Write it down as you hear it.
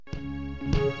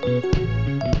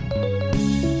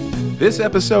This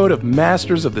episode of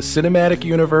Masters of the Cinematic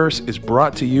Universe is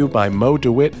brought to you by Mo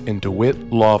DeWitt and DeWitt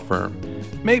Law Firm.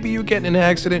 Maybe you get in an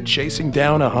accident chasing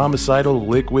down a homicidal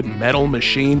liquid metal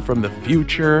machine from the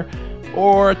future,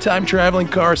 or a time-traveling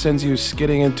car sends you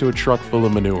skidding into a truck full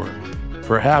of manure.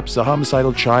 Perhaps a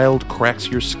homicidal child cracks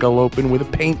your skull open with a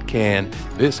paint can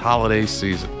this holiday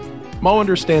season. Mo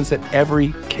understands that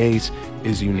every case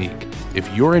is unique.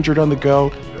 If you're injured on the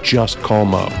go, just call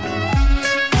Mo.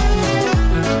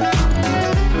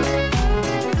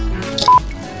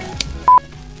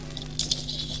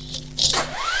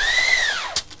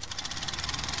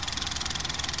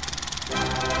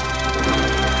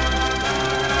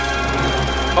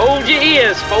 Hold your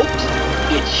ears, folks.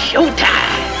 It's showtime.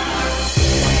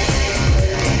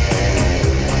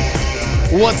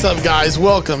 What's up, guys?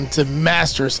 Welcome to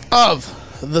Masters of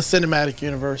the Cinematic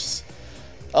Universe.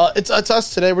 It's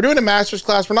us today. We're doing a Masters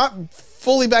class. We're not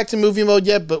fully back to movie mode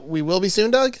yet, but we will be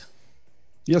soon, Doug.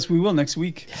 Yes, we will next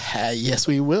week. Yes,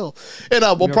 we will. And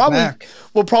we'll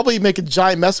probably make a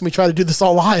giant mess when we try to do this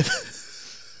all live.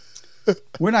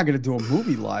 We're not going to do a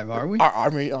movie live, are we? Are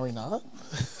we not?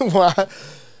 Why?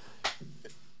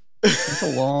 It's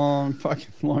a long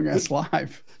ass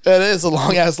live. It is a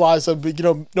long ass live. So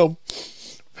no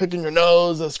picking your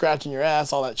nose, scratching your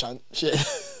ass, all that shit.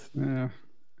 Yeah.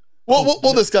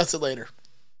 We'll discuss it later.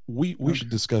 We should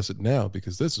discuss it now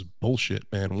because this is bullshit,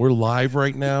 man. We're live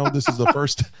right now. This is the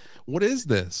first. What is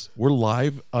this? We're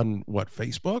live on what?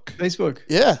 Facebook?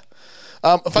 Yeah.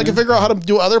 If I can figure out how to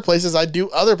do other places, I do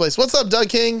other places. What's up, Doug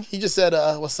King? He just said,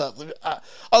 what's up?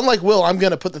 Unlike Will, I'm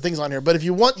going to put the things on here. But if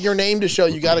you want your name to show,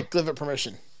 you got to give it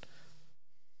permission.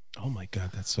 Oh, my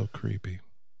God. That's so creepy.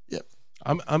 Yep.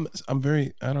 I'm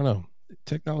very, I don't know.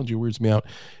 Technology weirds me out.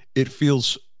 It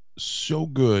feels so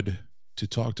good to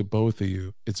talk to both of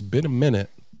you. It's been a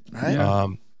minute.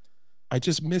 Right. I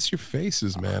just miss your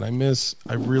faces, man.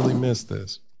 I really miss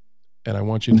this. And I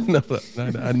want you to know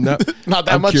that I'm not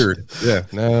that I'm much. Cured. Yeah,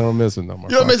 no, I don't miss it no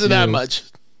more. You don't miss it that much.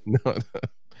 No.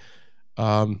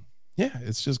 Yeah,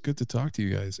 it's just good to talk to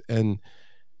you guys. And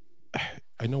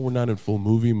I know we're not in full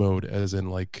movie mode, as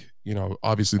in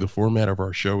obviously the format of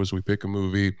our show is we pick a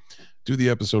movie, do the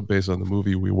episode based on the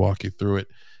movie, we walk you through it.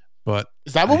 But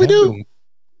is that what we do?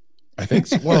 I think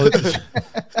so. Well,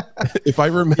 if I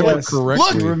remember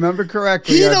correctly. Look, remember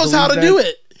correctly. He knows how to do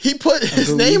it. He put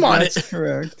his name on it.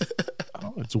 Correct.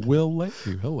 Oh, it's Will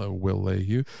Lehue. Hello, Will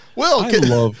Lehue.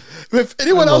 Will, if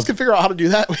anyone else can figure out how to do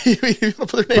that, we put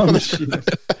their name on the show.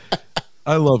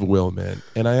 I love Will, man,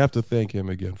 and I have to thank him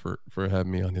again for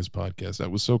having me on his podcast. That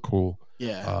was so cool.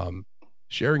 Yeah.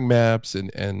 Sharing maps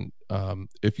and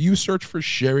if you search for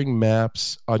Sharing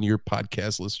Maps on your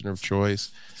podcast listener of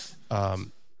choice,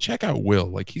 check out Will.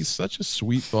 Like, he's such a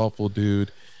sweet, thoughtful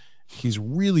dude. He's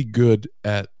really good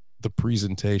at the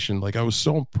presentation. Like, I was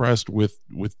so impressed with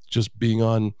just being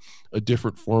on a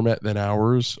different format than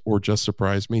ours, or Just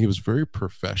Surprise Me. He was very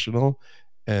professional,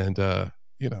 and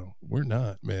we're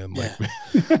not, man. Like,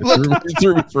 Look, he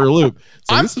threw me for a loop.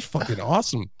 So this is fucking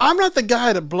awesome. I'm not the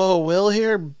guy to blow Will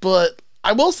here, but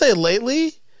I will say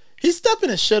lately he's stepping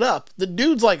his shit up. The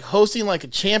dude's like hosting like a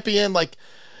champion. Like,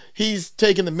 he's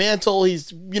taking the mantle.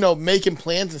 He's making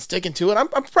plans and sticking to it. I'm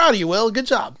proud of you, Will. Good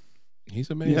job. He's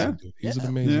amazing. Dude. He's an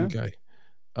amazing guy.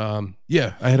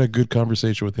 I had a good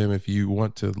conversation with him. If you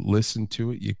want to listen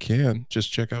to it, you can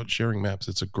just check out Sharing Maps.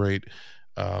 It's a great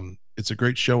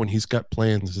show, and he's got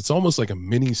plans. It's almost like a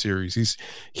mini series.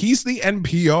 He's the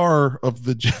NPR of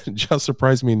the Just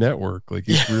Surprise Me network. Like,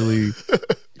 he's really,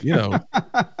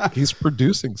 he's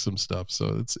producing some stuff.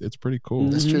 So it's pretty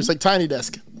cool. That's true. It's like Tiny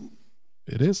Desk.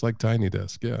 It is like Tiny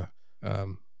Desk. Yeah.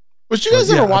 Would you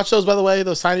guys ever watch those, by the way,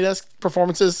 those Tiny Desk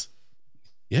performances?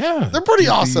 Yeah, they're pretty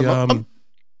awesome.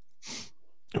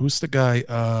 Who's the guy?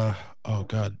 Oh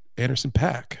God, Anderson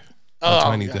 .Paak.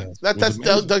 Tiny Desk. That's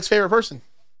Doug's favorite person.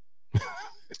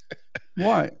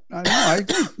 Why? I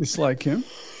dislike him.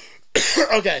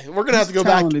 Okay, we're gonna have to go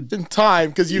talented. Back in time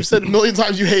because you've said a million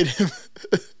times you hate him.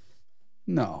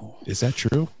 No, is that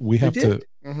true? We have to.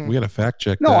 Mm-hmm. We got to fact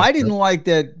check. No, I didn't like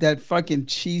that fucking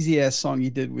cheesy ass song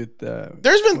he did with.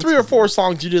 There's been 3 or 4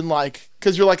 songs you didn't like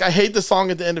because you're like, I hate the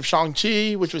song at the end of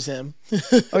Shang-Chi, which was him.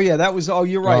 Oh yeah, that was. Oh,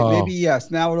 you're right. Oh. Maybe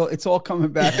yes. Now it's all coming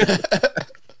back.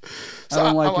 So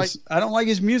I don't like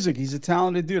his music. He's a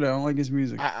talented dude. I don't like his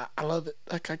music. I love it.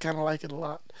 I kind of like it a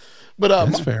lot. But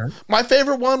that's fair. My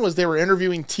favorite one was they were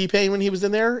interviewing T-Pain when he was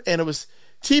in there, and it was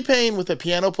T-Pain with a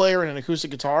piano player and an acoustic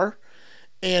guitar,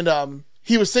 and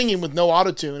he was singing with no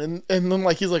autotune, and then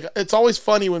like he's like, it's always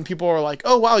funny when people are like,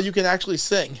 oh wow, you can actually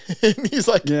sing, and he's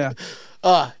like, yeah.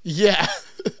 Yeah.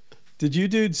 Did you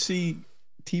dude see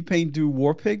T-Pain do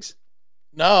War Pigs?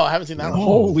 No, I haven't seen that one.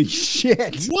 Holy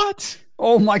shit! What?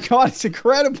 Oh my god, it's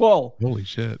incredible! Holy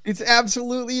shit! It's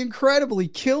absolutely incredible. He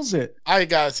kills it. I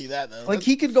gotta see that though. Like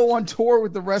he could go on tour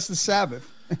with the rest of Sabbath.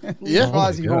 Yeah.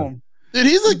 Ozzy home. Dude,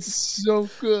 he's like It's so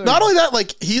good. not only that,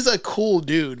 like he's a cool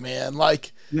dude, man.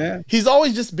 Like Yeah. he's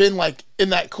always just been like in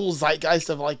that cool zeitgeist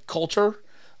of like culture.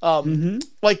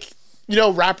 Like, you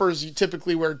know, rappers you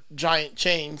typically wear giant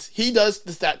chains. He does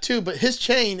that too, but his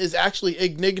chain is actually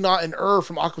Ignignot and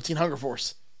from Aqua Teen Hunger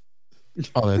Force.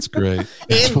 Oh, that's great.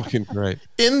 That's And- fucking great.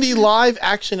 In the live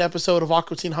action episode of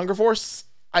Aqua Teen Hunger Force,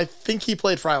 I think he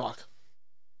played Frylock.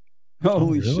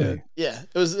 Holy really? shit. Yeah,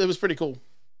 it was pretty cool.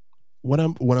 What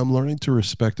I'm learning to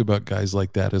respect about guys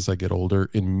like that as I get older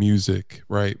in music,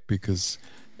 right? Because,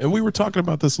 and we were talking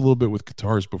about this a little bit with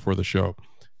guitars before the show.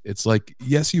 It's like,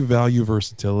 yes, you value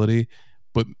versatility,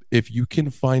 but if you can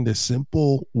find a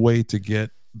simple way to get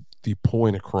the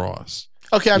point across.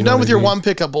 Okay, I'm You know done what with I your mean? one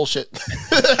pickup bullshit.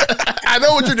 I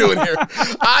know what you're doing here.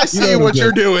 I see know what what I'm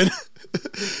you're doing.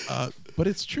 But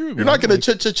it's true. You're not going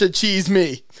to cheese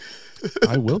me.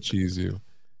 I will cheese you.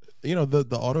 You know,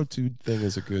 the auto-tune thing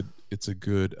is a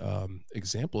good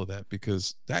example of that,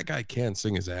 because that guy can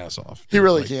sing his ass off. He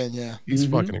really Like, can, yeah. He's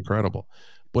fucking incredible.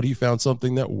 But he found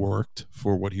something that worked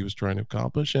for what he was trying to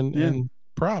accomplish, and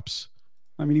props.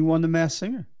 I mean, he won the Masked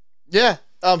Singer. Yeah.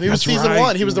 He was That's season right.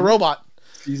 1. He was the robot.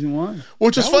 Season 1.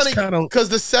 Which was That was funny kinda- because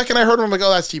the second I heard him, I'm like, oh,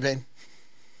 that's T-Pain.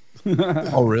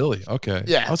 Oh, really? Okay.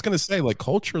 Yeah. I was gonna say, like,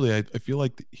 culturally, I feel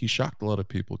like he shocked a lot of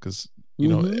people because you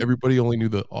know everybody only knew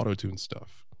the auto-tune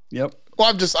stuff. Yep.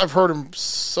 Well, I've heard him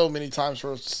so many times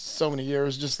for so many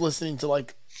years, just listening to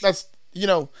like, that's, you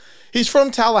know, he's from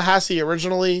Tallahassee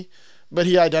originally, but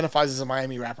he identifies as a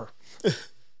Miami rapper.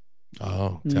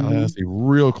 Oh, Tallahassee,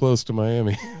 real close to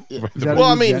Miami. Yeah. Right Is that Well,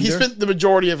 I a new mean, he gender? spent the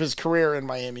majority of his career in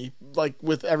Miami, like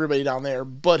with everybody down there,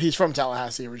 but he's from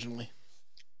Tallahassee originally.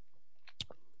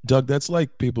 Doug, that's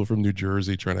like people from New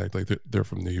Jersey trying to act like they're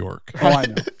from New York. Oh, I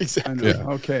know. I Exactly. know.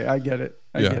 Yeah. Okay, I get it.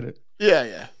 I Yeah. get it. Yeah,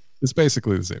 yeah. It's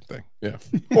basically the same thing. Yeah.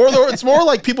 Or it's more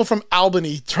like people from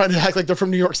Albany trying to act like they're from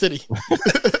New York City.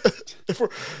 if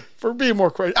we're being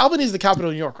more crazy. Albany's the capital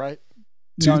of New York, right?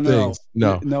 Two things.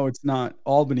 No, it's not.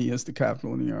 Albany is the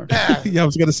capital of New York. Yeah, I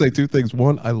was gonna say two things.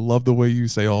 One, I love the way you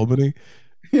say Albany.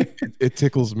 It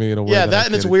tickles me in a way. Yeah, that that I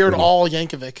and it's can't weird. explain. All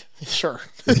Yankovic. Sure.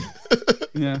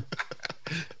 Yeah.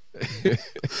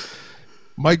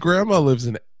 My grandma lives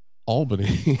in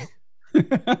Albany. Look,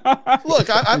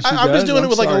 I'm just does? doing I'm it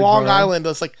with like a sorry, Long Carl. Island.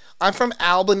 It's like, I'm from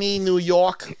Albany, New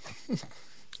York.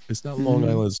 It's not Long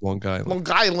Island, it's Long Island. Long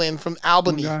Island from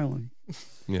Albany. Long Island.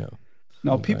 Yeah.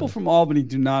 No, people from Albany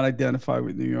do not identify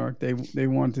with New York. They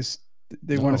want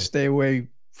to want to stay away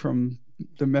from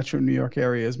the Metro New York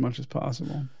area as much as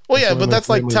possible. Well, yeah, why but my that's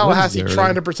like family lives Tallahassee there.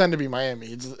 trying to pretend to be Miami.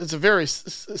 It's a very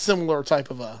similar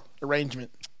type of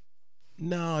arrangement.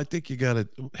 No, I think you got to.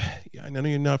 I know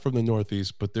you're not from the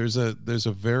Northeast, but there's a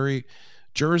very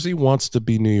Jersey wants to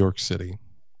be New York City,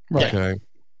 Right. okay?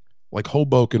 Like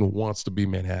Hoboken wants to be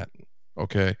Manhattan,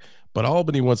 okay? But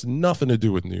Albany wants nothing to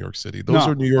do with New York City. Those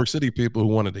No. are New York City people who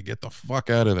wanted to get the fuck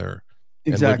out of there.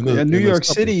 and live Exactly. in the- And New in the York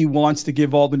suburbs. City wants to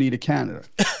give Albany to Canada.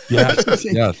 Yeah,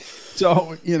 yeah.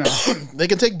 So, you know, They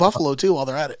can take Buffalo too while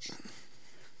they're at it.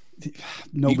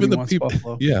 nobody Even the wants people,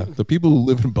 Buffalo. yeah, the people who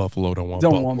live in Buffalo don't want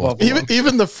Don't want Buffalo.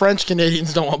 Even the French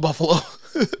Canadians don't want Buffalo,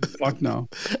 Fuck no.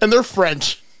 and they're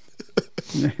French.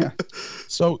 Yeah.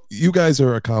 So you guys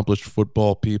are accomplished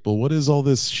football people. What is all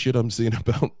this shit I'm seeing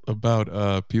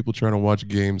about people trying to watch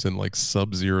games in like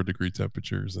sub-0 degree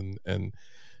temperatures and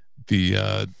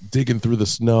the digging through the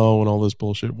snow and all this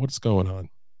bullshit? What's going on?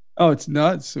 Oh, it's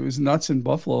nuts. It was nuts in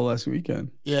Buffalo last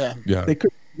weekend. Yeah. Yeah. They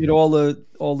couldn't get all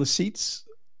the seats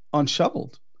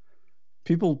unshoveled.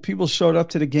 People showed up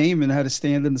to the game and had to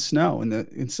stand in the snow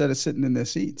instead of sitting in their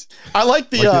seats. I like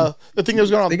the thing that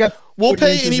was going on. They got We'll 40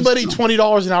 pay inches of anybody snow.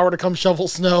 $20 an hour to come shovel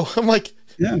snow. I'm like,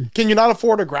 Yeah. can you not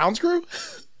afford a grounds crew?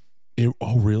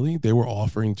 Oh, really? They were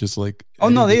offering just like. Oh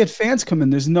no, they had fans come in.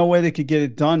 There's no way they could get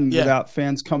it done Yeah. without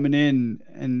fans coming in,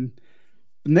 and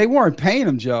they weren't paying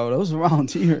them, Joe. Those were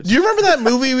volunteers. Do you remember that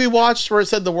movie we watched where it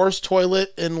said the worst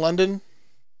toilet in London?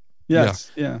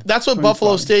 Yes, yeah. That's what 25.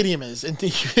 Buffalo Stadium is in the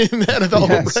NFL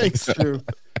Yes, ranks. it's true.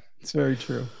 It's very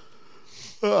true.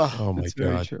 Ugh. Oh my It's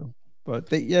very god! true. But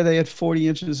they had 40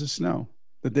 inches of snow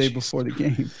the day before the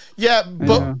game. Yeah,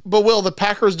 Yeah. but Will, the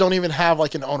Packers don't even have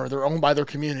like an owner. They're owned by their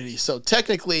community. So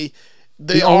technically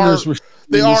they The are owners were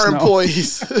they in the are snow.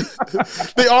 employees.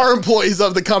 They are employees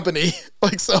of the company.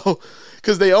 Like so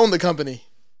cuz they own the company.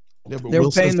 Yeah, but They were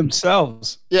Will paying says-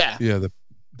 themselves. Yeah. Yeah,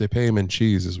 they pay him in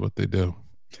cheese is what they do.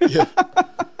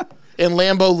 And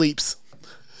Lambo leaps.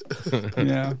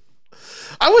 Yeah.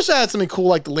 I wish I had something cool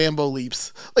like the Lambo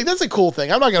leaps. Like that's a cool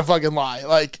thing. I'm not gonna fucking lie.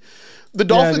 Like the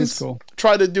Dolphins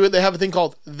try to do it. They have a thing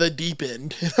called the deep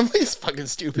end. And I'm like, it's fucking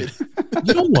stupid.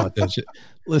 You don't want that shit.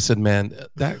 Listen, man,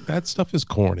 that stuff is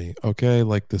corny. Okay,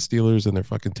 like the Steelers and their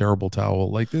fucking terrible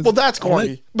towel. Like this. Well, that's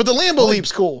corny. But the Lambo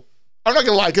leap's cool. I'm not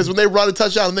gonna lie, because when they run a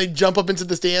touchdown and they jump up into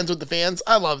the stands with the fans,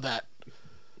 I love that.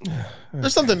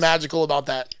 There's something magical about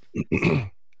that.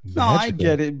 No, I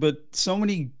get it, but so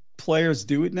many players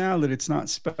do it now that it's not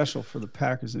special for the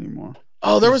Packers anymore.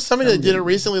 Oh, there was somebody that did it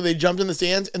recently. They jumped in the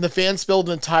stands and the fans spilled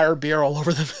an entire beer all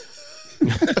over them.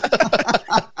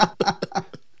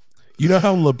 You know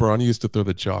how LeBron used to throw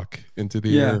the chalk into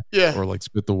the air? Yeah. Or like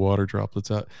spit the water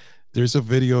droplets out? There's a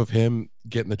video of him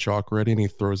getting the chalk ready and he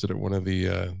throws it at one of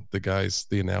the guys,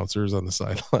 the announcers on the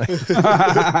sideline.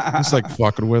 Just like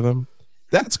fucking with him.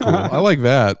 That's cool. I like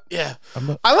that. Yeah.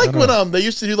 I like when they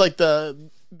used to do like the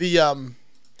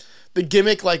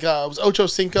gimmick, like it was Ocho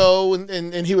Cinco,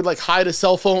 and he would like hide a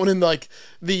cell phone in like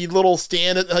the little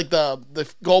stand at like the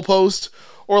goalpost,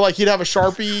 or like he'd have a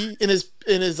Sharpie in his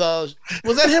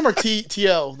was that him or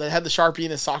T.O. that had the Sharpie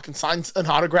in his sock and signed an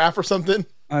autograph or something?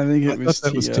 I think it was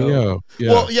T.O.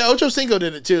 Yeah. Well, yeah, Ocho Cinco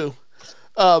did it too.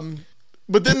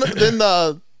 But then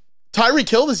Tyreek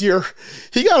Hill this year,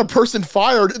 he got a person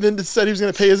fired and then said he was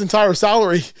going to pay his entire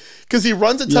salary because he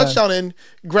runs a touchdown in,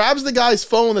 grabs the guy's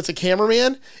phone that's a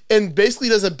cameraman, and basically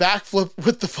does a backflip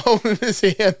with the phone in his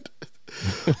hand,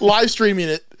 live streaming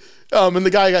it. And the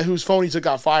guy whose phone he took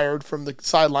got fired from the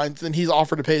sidelines, and he's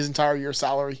offered to pay his entire year's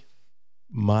salary.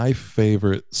 My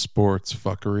favorite sports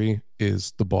fuckery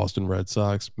is the Boston Red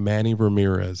Sox. Manny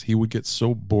Ramirez. He would get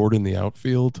so bored in the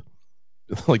outfield.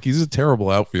 Like, he's a terrible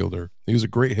outfielder. He was a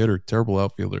great hitter, terrible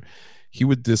outfielder. He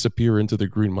would disappear into the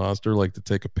Green Monster like to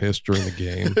take a piss during the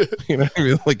game. You know what I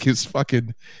mean? Like, his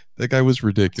fucking, that guy was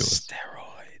ridiculous.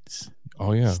 Steroids.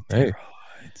 Oh yeah. Steroids.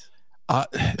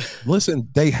 Hey. Listen,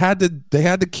 they had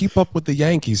to keep up with the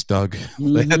Yankees, Doug.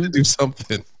 Mm-hmm. They had to do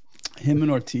something. Him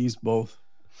and Ortiz both.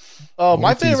 Oh,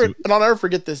 my favorite, and I'll never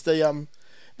forget this. They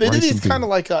did these kind of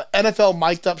like NFL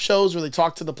mic'd up shows where they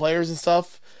talk to the players and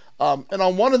stuff. And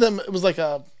on one of them, it was like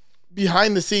a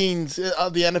behind the scenes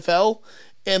of the NFL,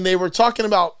 and they were talking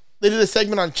about, they did a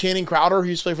segment on Channing Crowder, who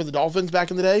used to play for the Dolphins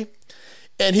back in the day,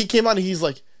 and he came on and he's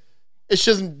like, it's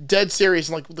just dead serious,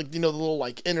 and like you know, the little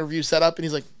like interview setup, and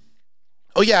he's like,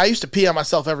 oh yeah, I used to pee on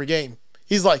myself every game.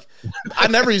 He's like, I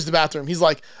never used the bathroom. He's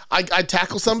like, I'd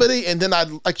tackle somebody and then I'd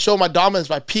like show my dominance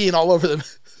by peeing all over them.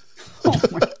 Oh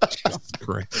my God. That's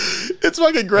great. It's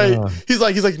fucking great. He's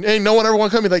like, hey, no one ever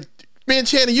want to come. He's like, man,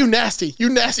 Channing, you nasty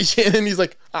Channing. He's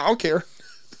like, I don't care.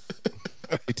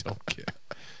 I don't care.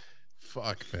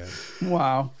 Fuck, man.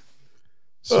 Wow.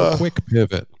 So quick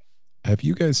pivot. Have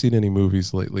you guys seen any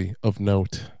movies lately of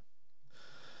note?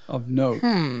 Of note.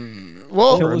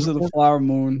 Well, Killers of the Flower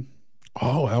Moon.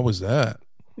 Oh, how was that?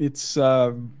 It's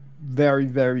very,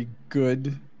 very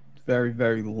good. Very,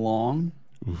 very long.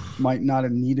 Oof. Might not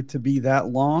have needed to be that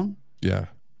long. Yeah.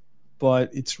 But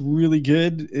it's really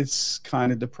good. It's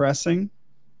kind of depressing.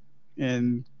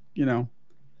 And, you know,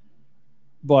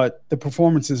 but the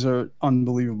performances are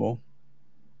unbelievable.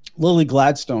 Lily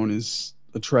Gladstone is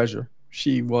a treasure.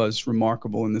 She was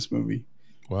remarkable in this movie.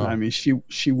 Wow. I mean,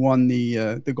 she won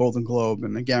the Golden Globe,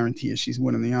 and I guarantee you she's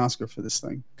winning the Oscar for this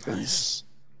thing. Nice.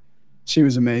 She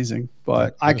was amazing.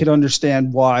 But I could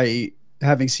understand why,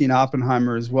 having seen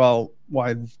Oppenheimer as well,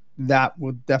 why that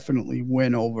would definitely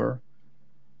win over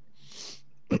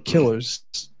Killers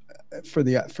for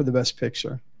the best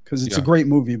picture, because it's a great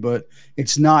movie, but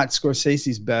it's not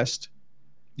Scorsese's best.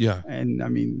 Yeah. And I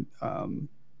mean,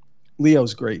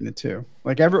 Leo's great in it too.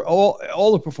 Like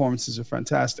all the performances are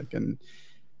fantastic, and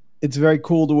it's very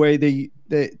cool the way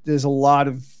there's a lot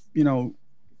of, you know,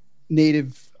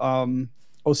 native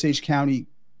Osage County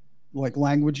like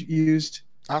language used.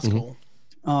 That's cool.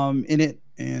 In it,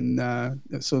 and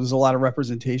so there's a lot of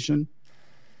representation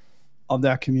of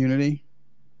that community.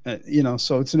 You know,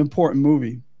 so it's an important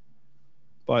movie.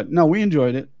 But no, we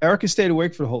enjoyed it. Erica stayed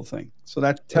awake for the whole thing, so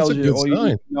that tells you all you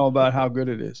need to know about how good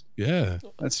it is. Yeah,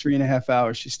 that's 3.5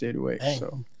 hours she stayed awake. Dang.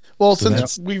 So, well,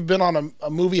 since we've been on a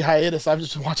movie hiatus, I've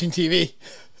just been watching TV.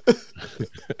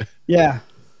 Yeah.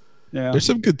 There's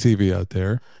some good TV out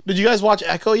there. Did you guys watch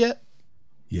Echo yet?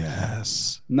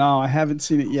 Yes. No, I haven't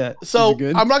seen it yet. So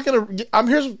I'm not gonna.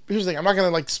 Here's the thing. I'm not gonna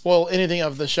like spoil anything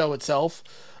of the show itself.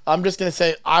 I'm just gonna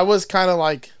say I was kind of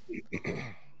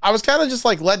just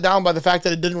like let down by the fact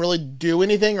that it didn't really do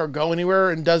anything or go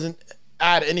anywhere and doesn't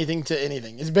add anything to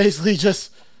anything. It's basically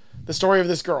just the story of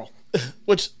this girl,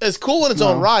 which is cool in its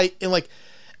own right. And like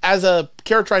as a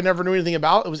character I never knew anything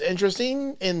about, it was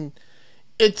interesting and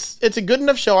it's a good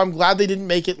enough show. I'm glad they didn't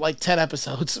make it like 10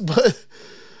 episodes,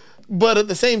 but at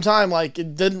the same time, like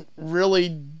it didn't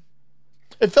really.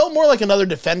 It felt more like another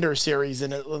Defender series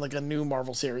than like a new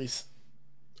Marvel series.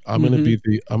 I'm gonna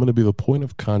be the point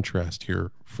of contrast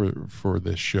here for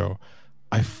this show.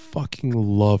 I fucking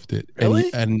loved it.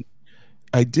 Really? And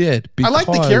I did, because I like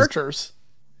the characters.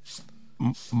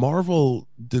 Marvel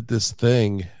did this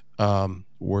thing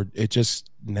where it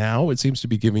seems to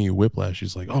be giving you whiplash.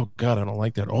 It's like, oh God, I don't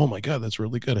like that. Oh my God, that's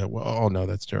really good. Oh no,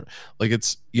 that's terrible. Like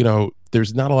it's,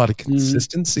 there's not a lot of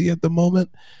consistency at the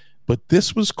moment, but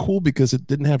this was cool because it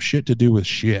didn't have shit to do with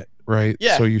shit, right?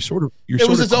 Yeah. So you're sort of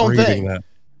its own thing. that.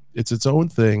 It's its own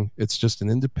thing. It's just an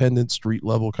independent street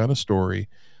level kind of story.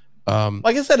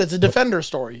 Like I said, it's a Defender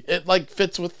story. It like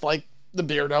fits with like the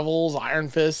Daredevils, Iron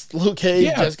Fist, Luke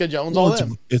Cage, Jessica Jones, all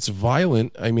them. It's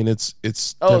violent. I mean, it's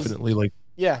definitely like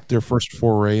their first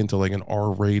foray into like an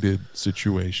R-rated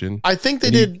situation. I think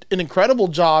they did an incredible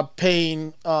job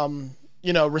paying,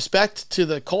 respect to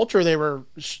the culture they were,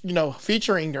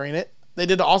 featuring during it. They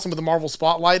did awesome with the Marvel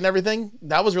Spotlight and everything.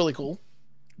 That was really cool.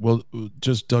 Well,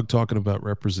 just Doug talking about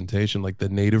representation, like the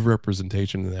native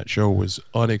representation in that show was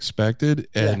unexpected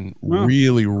and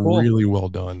really, really well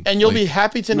done. And you'll be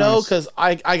happy to know, because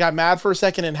I got mad for a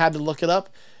second and had to look it up.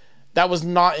 That was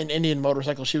not an Indian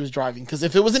motorcycle she was driving. Because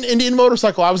if it was an Indian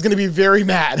motorcycle, I was going to be very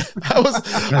mad. I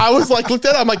was like, looked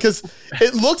at it, I'm like, because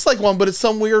it looks like one, but it's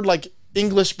some weird like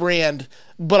English brand.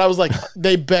 But I was like,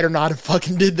 they better not have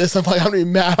fucking did this. I'm like, I'm going to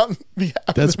be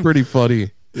mad. That's pretty funny.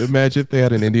 Imagine if they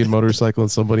had an Indian motorcycle and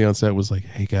somebody on set was like,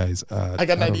 "Hey guys, I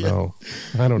got an idea.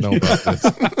 I don't know about this."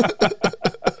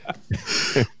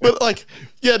 But like,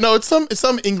 it's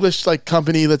some English like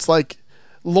company that's like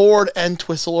Lord and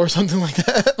Twistle or something like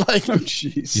that. Like, oh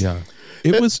jeez. Yeah,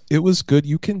 it was good.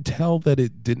 You can tell that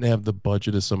it didn't have the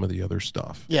budget of some of the other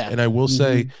stuff. Yeah, and I will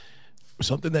say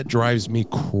something that drives me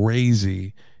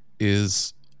crazy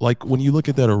is, like, when you look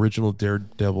at that original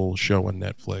Daredevil show on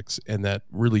Netflix and that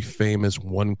really famous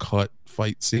one cut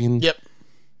fight scene. Yep.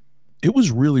 It was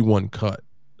really one cut.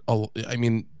 I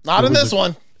mean, not in this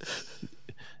one.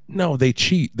 No, they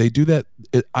cheat. They do that.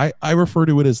 I refer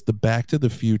to it as the Back to the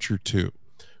Future 2,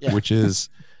 which is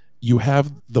you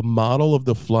have the model of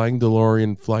the flying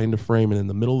DeLorean flying to frame, and in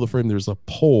the middle of the frame, there's a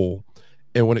pole.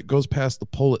 And when it goes past the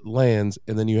pole, it lands,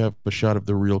 and then you have a shot of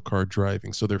the real car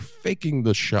driving. So they're faking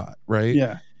the shot, right?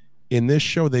 Yeah. In this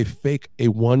show, they fake a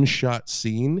one-shot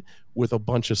scene with a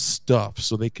bunch of stuff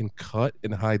so they can cut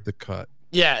and hide the cut.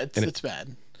 Yeah, it's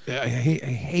bad. I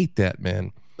hate that,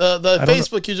 man. The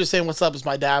Facebook user saying "What's up" is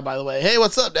my dad, by the way. Hey,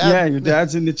 what's up, Dad? Yeah, your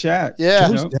dad's in the chat. Yeah,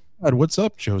 Joe's dad. What's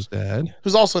up, Joe's dad?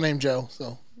 Who's also named Joe.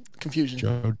 So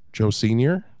confusion. Joe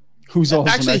Senior. Who's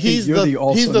also actually he's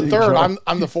the third. Joe.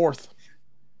 I'm the fourth.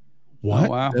 What?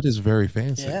 Oh, wow. That is very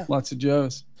fancy. Yeah. Lots of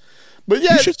Joes. But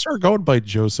yeah, you should start going by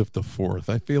Joseph the Fourth.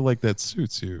 I feel like that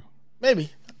suits you.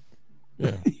 Maybe.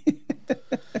 Yeah.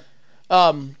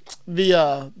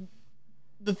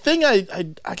 The thing I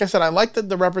like I said, I like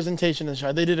the representation in the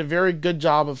show. They did a very good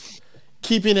job of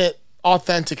keeping it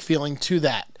authentic feeling to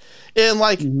that. And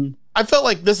like I felt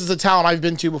like this is a town I've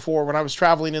been to before when I was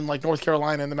traveling in like North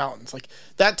Carolina in the mountains. Like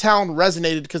that town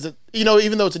resonated because it,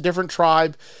 even though it's a different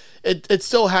tribe, it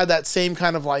still had that same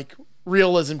kind of like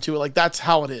realism to it. Like that's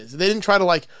how it is. They didn't try to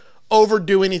like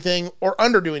overdo anything or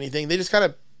underdo anything. They just kind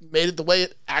of made it the way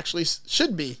it actually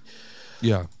should be.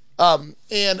 Yeah.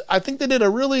 And I think they did a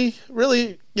really,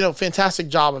 really, fantastic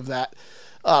job of that,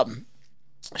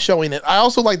 showing it. I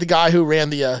also like the guy who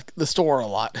ran the store a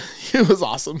lot. He was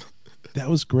awesome. That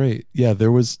was great. Yeah,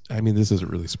 there was, this isn't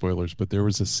really spoilers, but there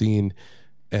was a scene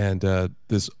and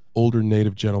this older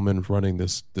native gentleman running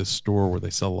this store where they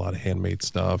sell a lot of handmade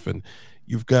stuff, and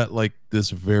you've got like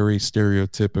this very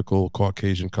stereotypical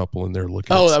Caucasian couple in there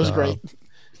looking at that was great.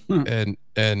 And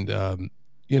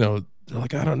they're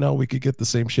like, I don't know, we could get the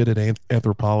same shit at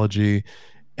Anthropology,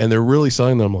 and they're really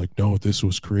selling them like, no, this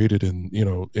was created in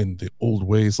in the old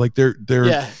ways. Like they're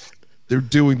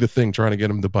doing the thing, trying to get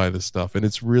them to buy this stuff, and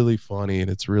it's really funny, and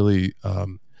it's really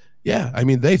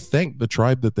they thank the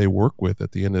tribe that they work with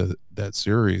at the end of that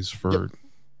series for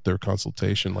their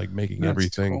consultation, like making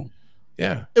everything cool.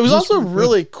 Yeah, it was also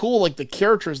really cool. Like the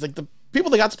characters, like the people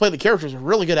that got to play the characters were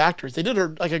really good actors. They did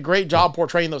a great job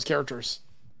portraying those characters.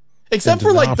 Except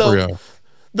for like the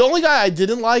only guy I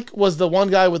didn't like was the one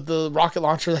guy with the rocket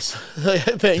launcher. That's the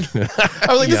thing. I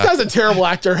was like, this guy's a terrible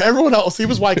actor. Everyone else, he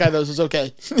was white guy though, so it was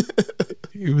okay.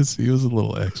 he was a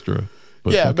little extra.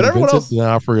 But but everyone else.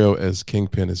 D'Onofrio as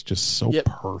Kingpin is just so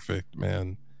perfect,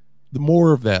 man. The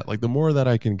more of that, like the more that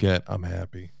I can get, I'm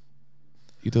happy.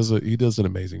 He does an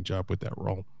amazing job with that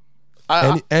role.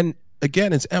 And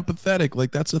again, it's empathetic.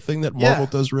 Like that's the thing that Marvel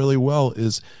does really well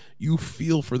is you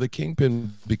feel for the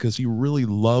Kingpin because he really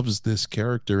loves this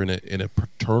character in a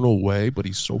paternal way, but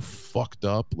he's so fucked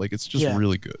up. Like it's just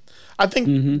really good. I think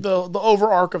the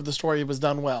over arc of the story was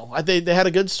done well. They had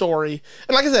a good story,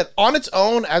 and like I said, on its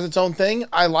own as its own thing,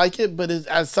 I like it. But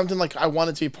as something like I want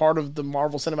it to be part of the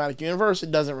Marvel Cinematic Universe,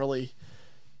 it doesn't really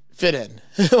fit in.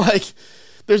 Like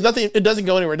there's nothing. It doesn't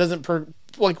go anywhere. It doesn't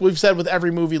like we've said with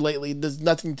every movie lately. There's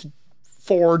nothing to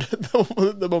forward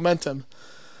the momentum.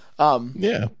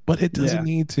 But it doesn't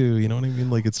need to, you know what I mean?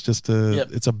 Like it's just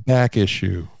it's a back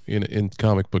issue in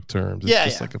comic book terms. It's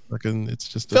just like a fucking, it's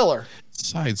just filler a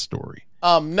side story.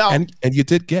 No, and you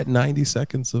did get 90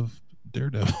 seconds of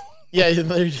Daredevil.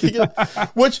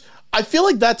 Which I feel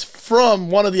like that's from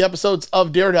one of the episodes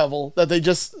of Daredevil that they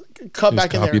just cut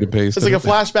back in there. It's like a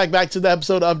flashback back to the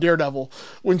episode of Daredevil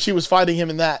when she was fighting him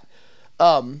in that.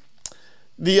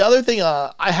 The other thing,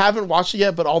 I haven't watched it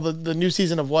yet, but all the new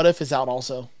season of What If is out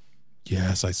also.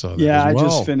 Yes, I saw that. Yeah, as well. I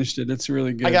just finished it. It's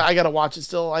really good. I got to watch it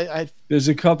still. There's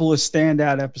a couple of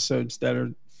standout episodes that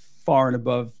are far and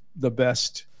above the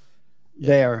best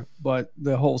there, but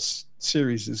the whole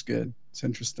series is good. It's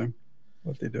interesting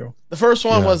what they do. The first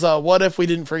one was What If We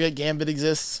Didn't Forget Gambit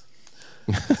Exists?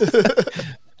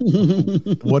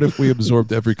 What if we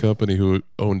absorbed every company who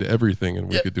owned everything and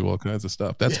we could do all kinds of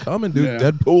stuff? That's coming, dude.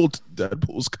 Yeah.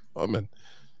 Deadpool's coming.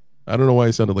 I don't know why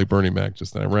I sounded like Bernie Mac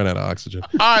just then. I ran out of oxygen.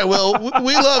 All right, well,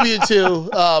 we love you too.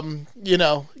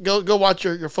 Go watch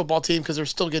your football team because they're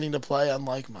still getting to play,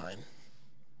 unlike mine.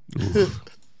 Oof.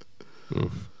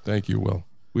 Thank you, Will.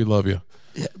 We love you.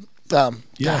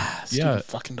 Stupid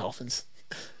fucking Dolphins.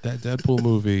 That Deadpool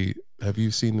movie. Have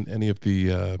you seen any of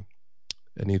the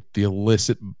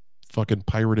illicit fucking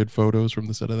pirated photos from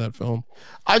the set of that film?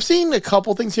 I've seen a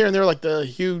couple things here and there, like the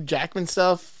Hugh Jackman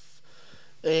stuff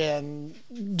and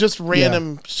just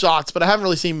random shots, but I haven't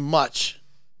really seen much.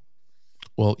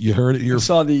 Well, you heard it. I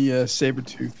saw the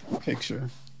Sabretooth picture.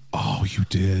 Oh, you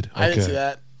did? I didn't see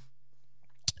that.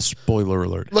 Spoiler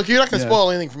alert. Look, you're not going to spoil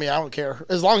anything for me. I don't care.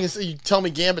 As long as you tell me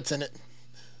Gambit's in it.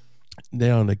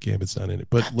 No, Gambit's not in it.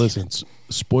 But listen,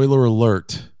 spoiler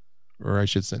alert. Or I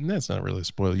should say, that's not really a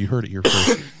spoiler. You heard it here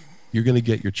first. You're going to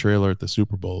get your trailer at the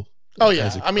Super Bowl. Oh,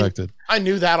 yeah. I mean, I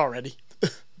knew that already.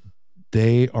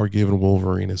 They are giving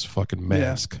Wolverine his fucking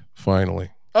mask, finally.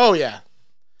 Oh, yeah.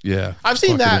 Yeah. I've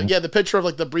seen that. Yeah, the picture of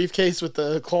like the briefcase with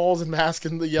the claws and mask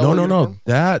and the yellow uniform.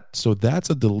 No. That's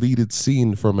a deleted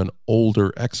scene from an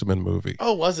older X-Men movie.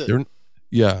 Oh, was it?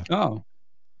 Oh.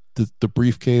 The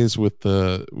briefcase with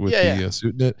the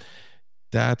suit in it.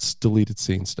 That's deleted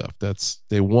scene stuff.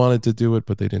 They wanted to do it,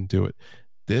 but they didn't do it.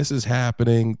 This is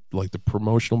happening. Like the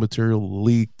promotional material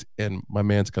leaked, and my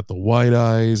man's got the white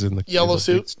eyes and the yellow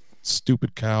suit,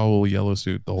 stupid cowl, yellow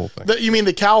suit, the whole thing. You mean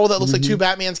the cowl that looks like two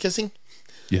Batmans kissing?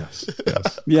 Yes.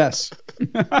 Yes.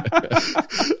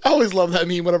 I always love that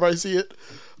meme whenever I see it.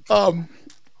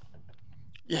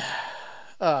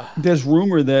 There's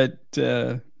rumor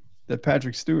that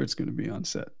Patrick Stewart's going to be on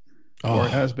set. Or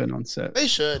has been on set. They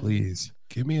should. Please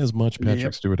give me as much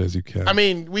Patrick Stewart as you can. I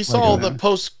mean, we saw the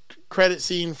post-credit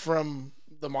scene from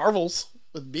the Marvels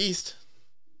with Beast.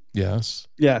 Yes.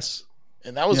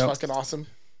 And that was fucking awesome.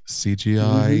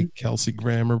 CGI, Kelsey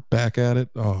Grammer back at it.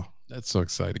 Oh, that's so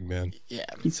exciting, man. Yeah.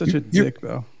 He's such a dick,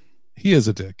 though. He is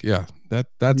a dick. Yeah. That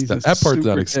part's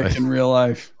not exciting. In real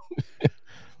life.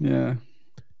 Yeah.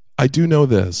 I do know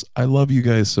this. I love you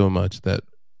guys so much that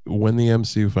when the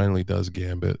MCU finally does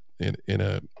Gambit in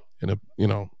a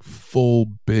full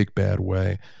big bad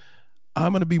way,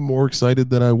 I'm gonna be more excited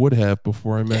than I would have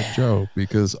before I met Joe,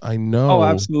 because I know. Oh,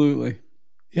 absolutely.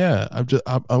 Yeah,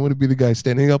 I'm gonna be the guy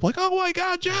standing up like, oh my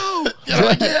God, Joe.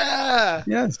 Yeah.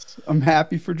 Yes, I'm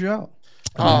happy for Joe.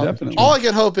 Definitely. All I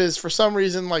can hope is for some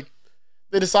reason, like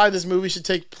they decide this movie should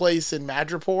take place in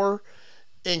Madripoor,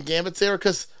 in Gambit's there,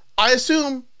 because I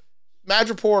assume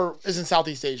Madripoor is in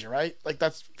Southeast Asia, right? Like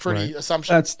that's pretty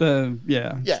assumption. That's the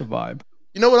vibe.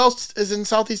 You know what else is in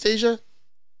Southeast Asia?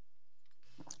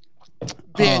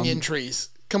 Banyan trees,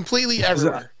 completely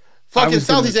everywhere. Fucking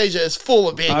Southeast Asia is full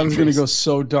of banyan trees. I was going to go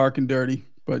so dark and dirty,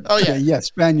 but yes,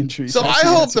 banyan trees. So I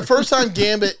hope the first time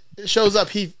Gambit shows up,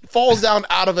 he falls down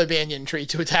out of a banyan tree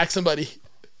to attack somebody.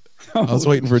 I was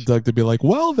waiting for Doug to be like,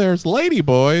 well, there's lady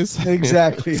boys.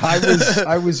 Exactly.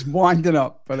 I was winding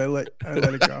up, but I let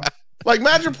it go. Like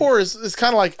Madripoor is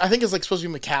kind of like, I think it's like supposed to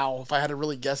be Macau, if I had to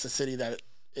really guess the city that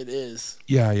it is.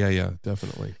 Yeah,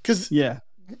 definitely. Because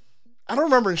I don't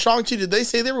remember in Shang-Chi, did they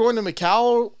say they were going to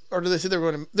Macau, or did they say they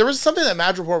were going to? There was something that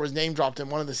Madripoor was name dropped in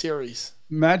one of the series.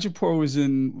 Madripoor was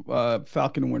in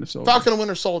Falcon and Winter Soldier. Falcon and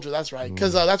Winter Soldier, that's right.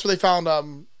 Because that's where they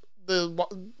found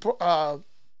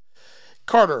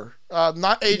Carter,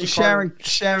 not Agent Sharon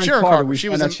Carter. Carter. We She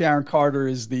found was out Sharon Carter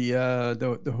is the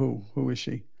who? Who is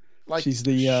she? like She's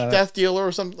the death dealer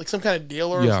or something, like some kind of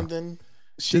dealer or something.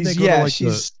 She's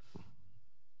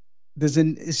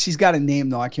she's got a name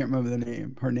though. I can't remember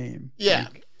her name. Yeah,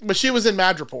 but she was in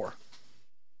Madripoor.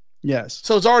 Yes.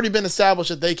 So it's already been established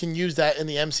that they can use that in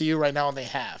the MCU right now, and they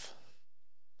have.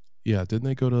 Yeah, didn't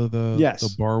they go to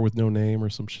the bar with no name or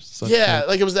some such? Yeah,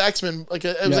 like it was the X-Men,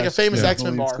 it was like a famous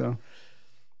X-Men bar.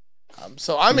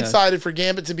 So I'm excited for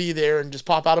Gambit to be there and just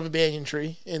pop out of a banyan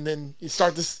tree, and then you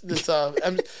start this.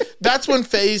 That's when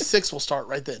Phase 6 will start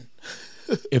right then.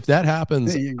 If that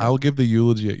happens, I'll give the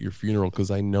eulogy at your funeral because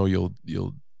I know you'll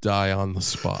die on the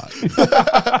spot.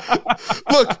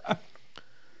 Look,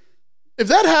 if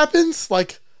that happens,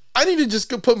 like I need to just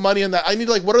go put money on that. I need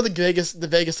what are the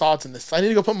Vegas odds in this? I need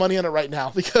to go put money on it right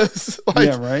now because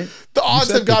the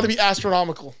odds have got to be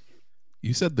astronomical.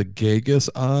 You said the Gagus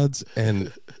odds,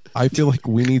 and I feel like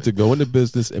we need to go into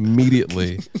business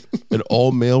immediately. An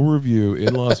all-mail review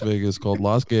in Las Vegas called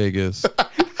Las Gagus.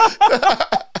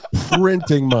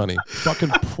 Printing money. Fucking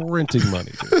printing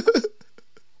money, dude.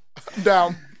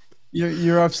 Down.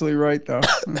 You're absolutely right, though.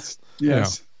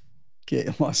 Yes.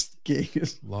 Yeah. Las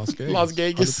Gagus. Las Gagus. Las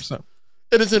Gagus. 100%.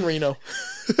 And it's in Reno.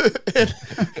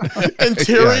 and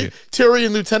Terry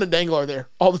and Lieutenant Dangle are there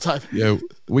all the time. Yeah,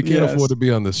 we can't afford to be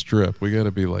on the strip. We got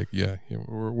to be like,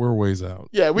 we're ways out.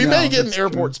 Yeah, we may get an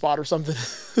airport spot or something.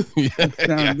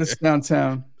 This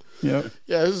downtown. Yep.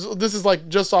 Yeah, this is like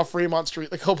just off Fremont Street,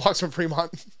 like a couple blocks from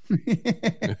Fremont.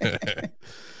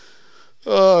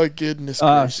 Oh, goodness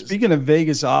gracious. Speaking of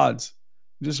Vegas odds,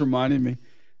 just reminded me,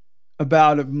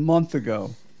 about a month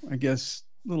ago, I guess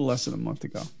a little less than a month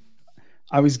ago,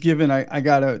 I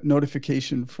got a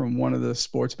notification from one of the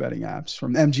sports betting apps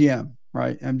from MGM,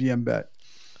 right? MGM Bet,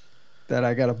 that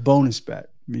I got a bonus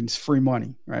bet. It means free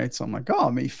money, right? So I'm like,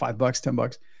 oh, maybe $5,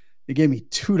 $10. They gave me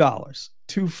 $2,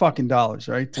 $2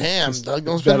 right? Damn, Doug,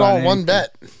 don't spend it all on one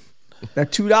bet.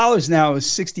 That $2 now is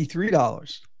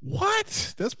 $63.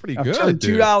 What? That's pretty I've good. turned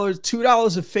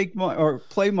 $2 of fake money or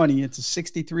play money into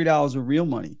 $63 of real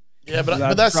money. Yeah, but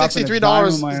that $63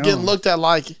 is getting looked at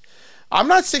like, I'm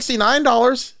not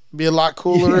 $69. Be a lot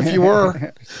cooler if you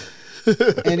were.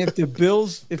 And if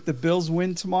the Bills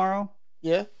win tomorrow,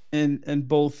 and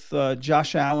both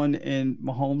Josh Allen and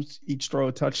Mahomes each throw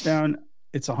a touchdown,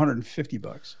 it's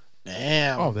 $150.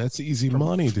 Damn. Oh, that's easy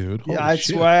money, dude. Holy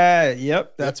that's why.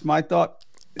 Yep, that's my thought.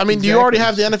 I mean, do you already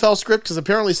have the NFL script? Because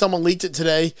apparently someone leaked it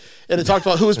today, and it talked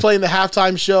about who was playing the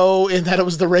halftime show, and that it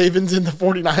was the Ravens and the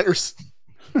 49ers.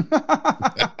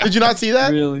 Did you not see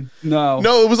that? Really? No.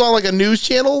 No, it was on like a news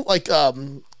channel.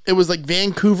 It was like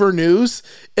Vancouver News,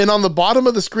 and on the bottom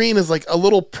of the screen is like a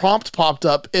little prompt popped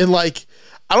up, and I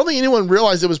don't think anyone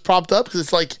realized it was propped up because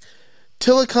it's like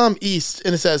Telecom East,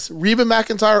 and it says Reba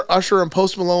McEntire, Usher, and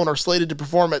Post Malone are slated to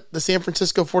perform at the San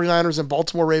Francisco 49ers and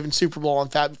Baltimore Ravens Super Bowl on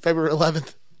February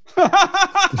 11th.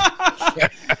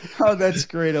 Oh, that's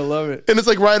great. I love it. And it's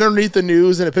like right underneath the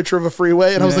news and a picture of a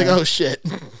freeway, and I was like, oh shit.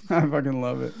 I fucking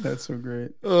love it. That's so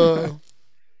great.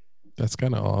 That's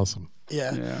kind of awesome.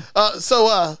 Yeah.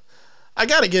 So I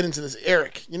got to get into this.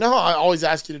 Eric, you know how I always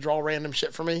ask you to draw random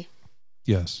shit for me?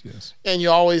 Yes. And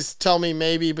you always tell me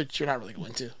maybe, but you're not really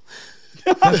going to.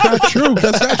 That's not true.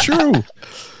 That's not true.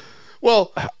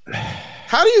 Well,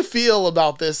 how do you feel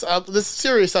about this? This is a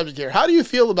serious subject here. How do you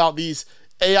feel about these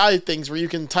AI things where you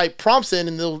can type prompts in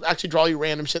and they'll actually draw you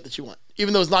random shit that you want?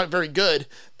 Even though it's not very good,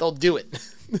 they'll do it.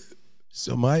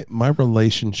 So my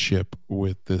relationship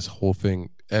with this whole thing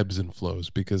ebbs and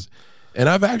flows because, and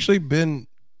I've actually been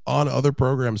on other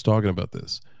programs talking about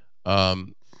this.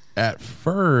 At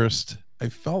first, I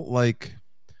felt like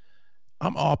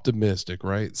I'm optimistic,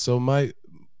 right? So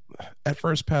at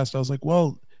first pass, I was like,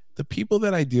 well, the people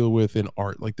that I deal with in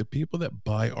art, like the people that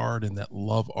buy art and that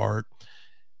love art,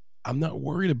 I'm not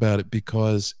worried about it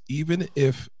because even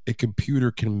if a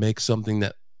computer can make something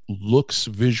that looks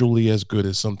visually as good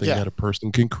as something that a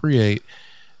person can create,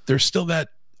 there's still that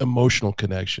emotional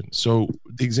connection. So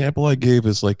the example I gave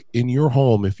is like in your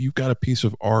home, if you've got a piece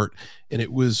of art and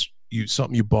it was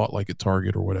something you bought like at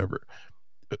Target or whatever,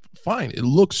 fine, it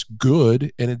looks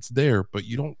good and it's there, but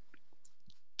you don't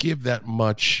give that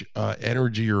much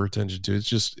energy or attention to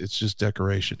it. It's just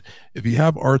decoration. If you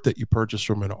have art that you purchase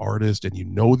from an artist and you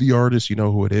know the artist, you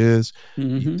know who it is,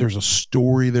 there's a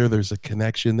story there, there's a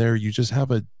connection there, you just have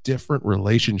a different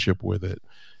relationship with it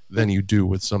than you do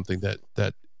with something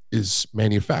that is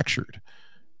manufactured,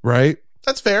 right?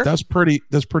 That's fair. That's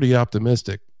pretty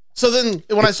optimistic. So then,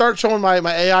 when I start showing my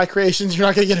AI creations, you're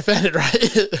not going to get offended,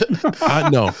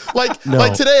 right? No. Like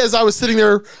today, as I was sitting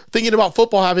there thinking about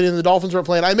football happening and the Dolphins were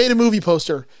playing, I made a movie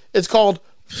poster. It's called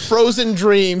Frozen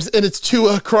Dreams, and it's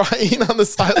Tua crying on the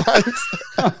sidelines.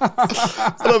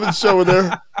 I love it showing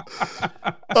there.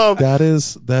 That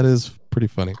is pretty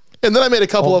funny. And then I made a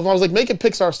couple of them. I was like, make it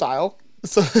Pixar style.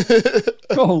 So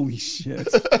Holy shit!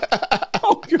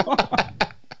 Oh god!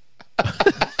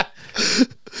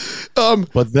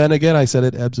 But then again, I said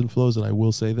it ebbs and flows, and I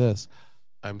will say this: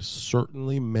 I'm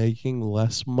certainly making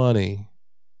less money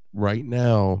right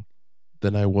now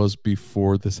than I was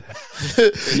before this.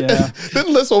 Yeah,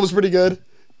 this one was pretty good.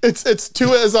 It's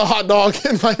Tua as a hot dog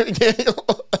and Mike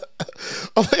McDaniel.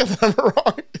 I think I got the number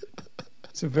wrong.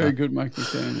 It's a very good Mike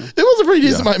McDaniel. It was a pretty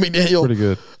decent Mike McDaniel. Pretty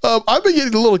good. I've been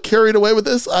getting a little carried away with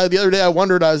this. The other day I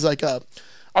wondered, I was like,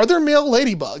 are there male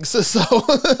ladybugs? So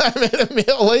I made a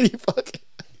male ladybug.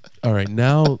 All right,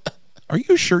 now, are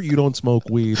you sure you don't smoke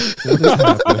weed? What is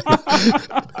happening?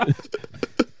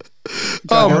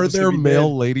 Are there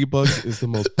male ladybugs is the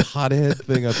most pothead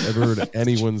thing I've ever heard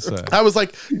anyone say. I was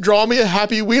like, draw me a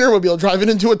happy Wienermobile driving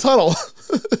into a tunnel.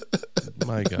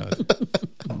 My God.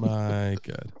 My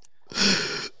God.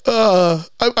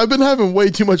 I've been having way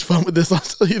too much fun with this. I'll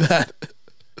tell you that.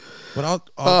 But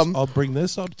I'll bring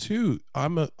this up too.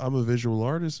 I'm a visual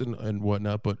artist and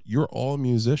whatnot, but you're all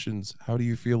musicians. How do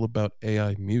you feel about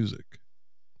AI music?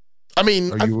 I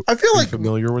mean, I feel like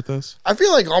familiar with this. I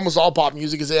feel like almost all pop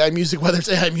music is AI music, whether it's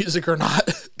AI music or not.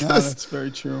 No, that's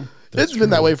very true. It's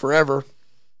been that way forever.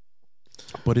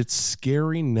 But it's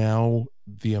scary now.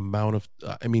 The amount of,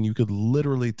 I mean, you could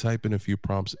literally type in a few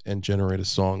prompts and generate a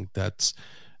song that's,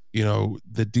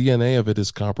 the DNA of it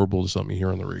is comparable to something you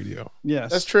hear on the radio.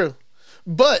 Yes, that's true.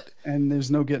 And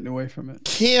there's no getting away from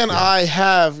it. I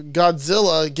have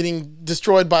Godzilla getting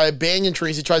destroyed by a banyan tree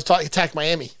as he tries to attack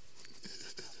Miami?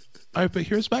 All right, but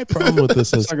here's my problem with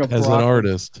this as an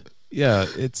artist. Yeah,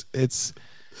 it's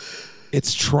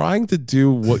trying to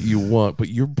do what you want, but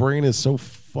your brain is so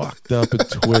fucked up and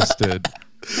twisted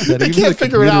that even the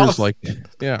figure it out. Like,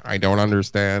 yeah, I don't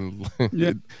understand.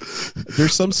 Yeah.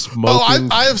 There's some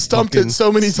smoking. I have stumped it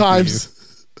so many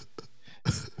times.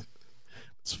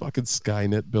 It's fucking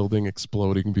Skynet building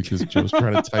exploding because Joe's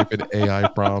trying to type in AI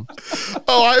prompt.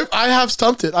 Oh, I have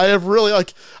stumped it. I have really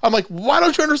I'm like, why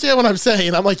don't you understand what I'm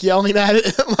saying? I'm like yelling at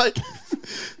it. I'm like,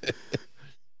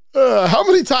 how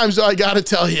many times do I got to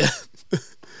tell you?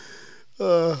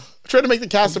 I tried to make the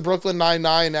cast of Brooklyn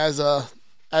Nine-Nine as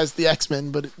the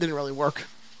X-Men, but it didn't really work.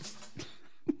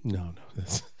 No.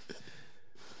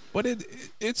 But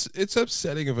it's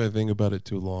upsetting if I think about it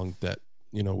too long that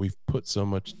we've put so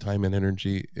much time and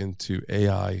energy into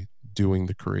AI doing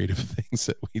the creative things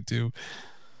that we do.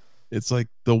 It's like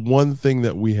the one thing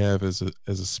that we have as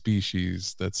a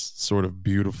species that's sort of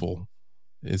beautiful.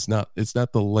 It's not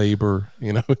the labor,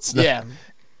 it's not. Yeah.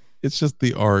 It's just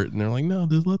the art, and they're like, no,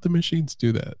 just let the machines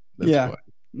do that. That's why.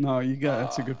 No,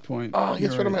 that's a good point. Oh, I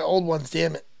get rid of my old ones.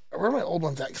 Damn it. Where are my old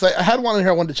ones at? Because I had one in here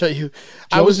I wanted to show you.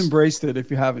 I was embraced it.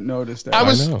 If you haven't noticed, I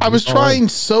was trying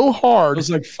so hard. I was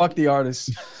like, fuck the artist.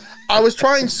 I was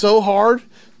trying so hard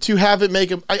to have it make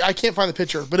him. I can't find the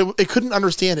picture, but it couldn't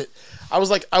understand it. I was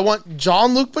like, I want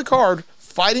Jean-Luc Picard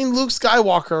fighting Luke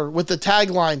Skywalker with the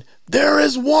tagline, "There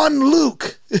is one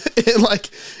Luke," and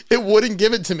it wouldn't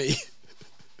give it to me.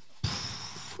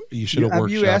 You should have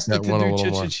worked. Have you asked it to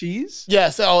do cheese?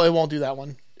 Yes. Oh, it won't do that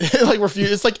one.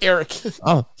 Refuse. It's like Eric.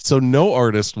 Oh, so no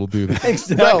artist will do that.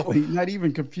 Exactly. Not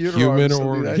even computer human artists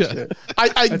or will do that shit.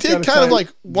 I did kind of like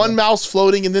one mouse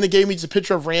floating, and then it gave me just a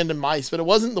picture of random mice, but it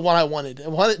wasn't the one I wanted. I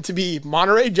wanted it to be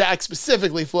Monterey Jack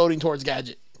specifically floating towards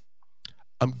Gadget.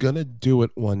 I'm gonna do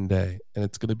it one day, and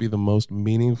it's gonna be the most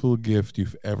meaningful gift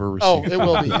you've ever received. Oh, it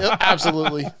will be.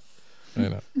 Absolutely. I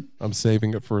know. I'm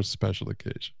saving it for a special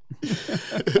occasion.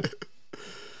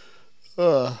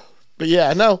 But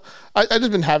yeah, no, I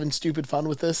just been having stupid fun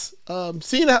with this.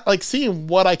 Seeing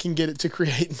what I can get it to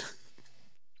create.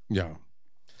 Yeah.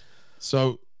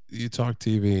 So you talk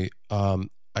TV.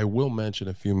 I will mention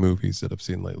a few movies that I've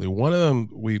seen lately. One of them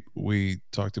we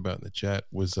talked about in the chat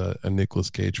was a Nicolas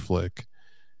Cage flick,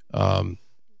 and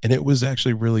it was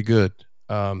actually really good.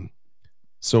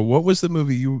 So what was the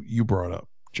movie you brought up,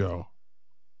 Joe,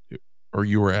 or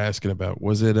you were asking about?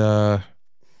 Was it the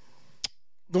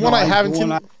one I haven't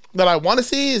seen? That I want to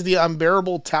see is The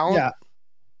Unbearable Talent. Yeah,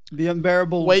 The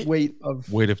Unbearable Weight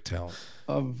of Talent.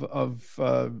 Of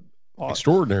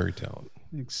Extraordinary Talent.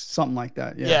 Something like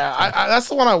that. Yeah. Yeah, that's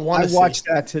the one I want to see. I watched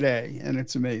that today, and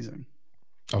it's amazing.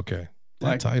 Okay.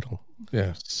 That title.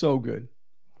 Yeah. So good.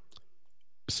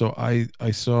 So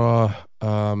I saw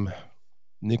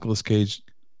Nicolas Cage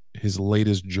his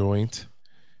latest joint,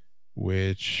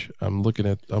 which I'm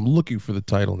looking for the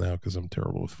title now because I'm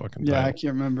terrible with fucking Yeah, I titles.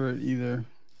 can't remember it either.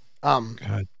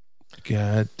 God You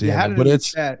damn had it. it But in the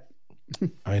it's chat.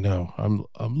 I know. I'm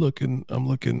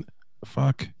looking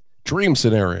fuck. Dream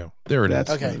Scenario. There it is.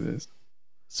 That's Okay. what it is.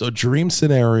 So Dream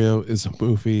Scenario is a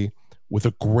movie with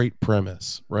a great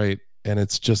premise, right? And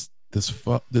it's just this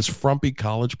frumpy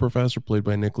college professor played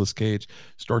by Nicolas Cage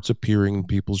starts appearing in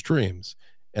people's dreams.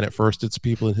 And at first it's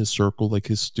people in his circle, like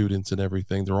his students and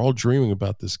everything. They're all dreaming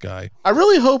about this guy. I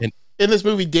really hope And- in this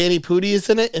movie Danny Pudi is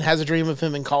in it and has a dream of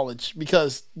him in college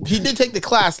because he did take the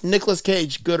class Nicolas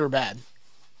Cage, good or bad.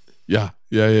 Yeah.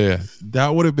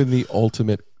 That would have been the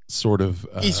ultimate sort of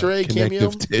Easter egg connective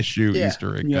cameo? tissue Yeah.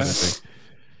 Easter egg Yeah. kind of thing.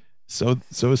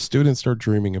 So his students start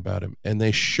dreaming about him, and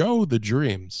they show the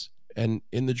dreams. And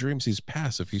in the dreams, he's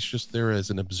passive. He's just there as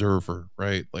an observer,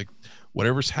 right? Like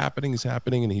whatever's happening is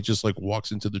happening, and he just like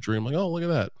walks into the dream, like, oh, look at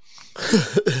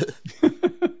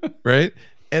that, right?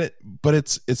 But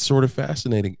it's sort of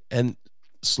fascinating, and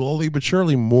slowly but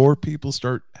surely, more people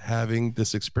start having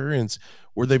this experience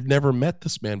where they've never met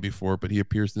this man before, but he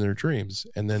appears in their dreams,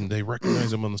 and then they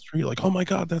recognize him on the street, like, oh my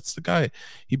god, that's the guy.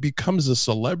 He becomes a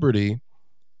celebrity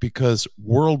because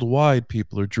worldwide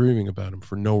people are dreaming about him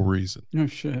for no reason. Oh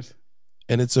shit.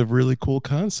 And it's a really cool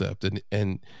concept,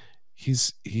 and he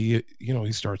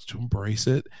starts to embrace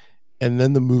it, and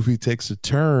then the movie takes a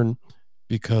turn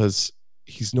because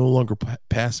he's no longer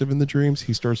passive in the dreams.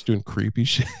 He starts doing creepy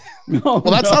shit. No, Well,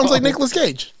 that sounds like Nicolas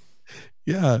Cage.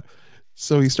 Yeah,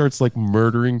 so he starts like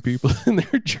murdering people in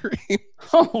their dream.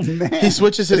 Oh man. He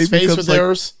switches his And he face becomes with like-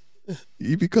 theirs.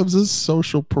 He becomes a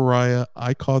social pariah.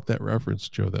 I caught that reference,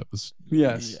 Joe. That was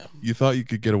Yes. Yeah. you thought you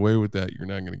could get away with that. You're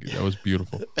not going to get. That was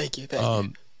beautiful. Thank you.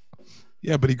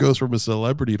 Yeah, but he goes from a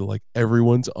celebrity to like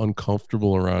everyone's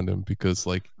uncomfortable around him because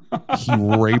like he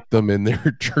raped them in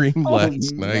their dream Oh,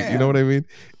 last night. You man. know what I mean?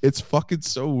 It's fucking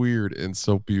so weird and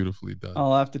so beautifully done.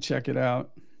 I'll have to check it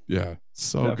out. Yeah,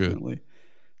 so good. Definitely.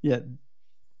 Yeah.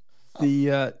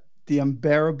 The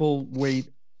unbearable weight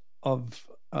of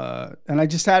and I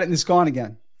just had it and it's gone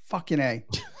again. Fucking A.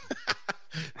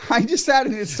 I just had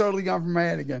it and it's totally gone from my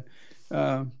head again.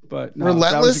 But no,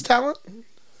 Relentless talent?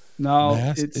 no,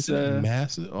 Is it's it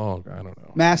massive. Oh, I don't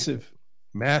know. massive.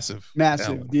 Massive.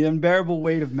 talent. The unbearable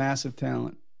weight of massive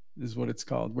talent is what it's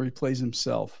called, where he plays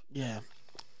himself. Yeah.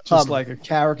 Just like a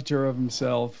caricature of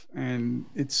himself, and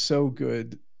it's so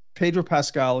good. Pedro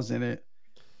Pascal is in it.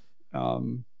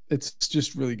 It's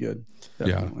just really good.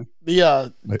 Definitely.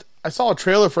 I saw a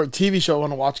trailer for a TV show I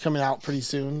want to watch coming out pretty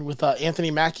soon with Anthony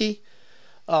Mackie.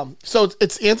 So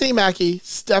it's Anthony Mackie,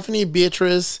 Stephanie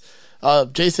Beatriz,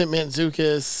 Jason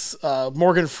Mantzoukas,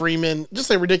 Morgan Freeman, just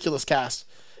a ridiculous cast.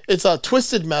 It's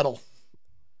Twisted Metal.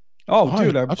 Oh, Oh,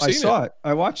 dude, I've I seen saw it.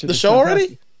 I watched it. The It's show fantastic.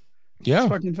 already? Yeah. It's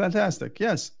fucking fantastic.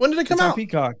 Yes. When did it come It's on out?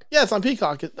 Peacock. Yeah, it's on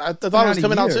Peacock. I thought it out was a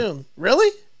coming out year. soon. Really?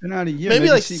 Been out a year. Maybe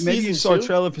like maybe you season saw a 2?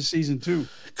 trailer for season 2.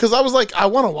 Because I was like, I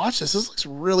want to watch this. This looks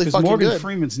really Because fucking Morgan good.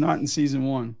 Freeman's not in season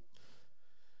 1.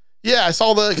 Yeah, I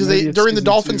saw because Maybe they it's during the season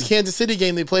Dolphins 2. Kansas City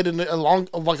game they played a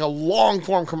long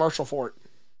form commercial for it.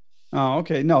 Oh,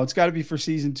 okay. No, it's got to be for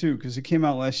season 2 because it came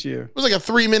out last year. It was like a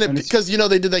 3-minute And it's- because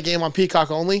they did that game on Peacock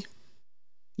only.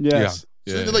 Yes.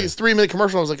 So they did like this 3-minute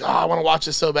commercial. I was like, oh, I want to watch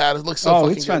this so bad. It looks so Oh,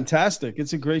 fucking it's good. fantastic.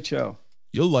 It's a great show.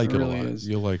 You'll like It it, really a lot. is.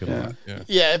 You'll like it a Yeah. lot. Yeah.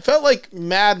 Yeah, it felt like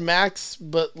Mad Max,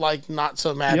 but like not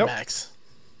so Mad Yep. Max.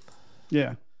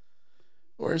 Yeah.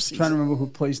 Where's I'm trying to remember who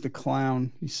plays the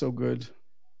clown. He's so good.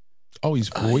 Oh, he's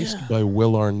voiced by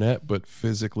Will Arnett, but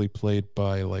physically played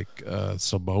by like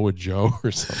Samoa Joe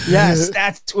or something. Yes,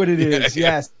 that's what it is.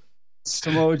 Yeah. Yes.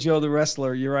 Samoa Joe, the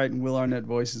wrestler. You're right. And Will Arnett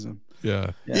voices him.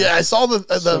 Yeah. Yeah, I saw the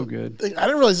So good. thing. I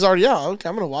didn't realize it's already out. Okay,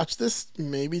 I'm gonna watch this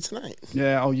maybe tonight.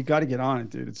 Yeah. Oh, you got to get on it,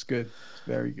 dude. It's good. It's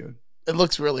very good. It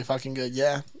looks really fucking good.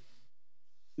 Yeah.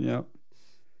 Yeah.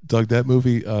 Doug, that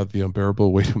movie, The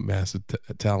Unbearable Weight of Massive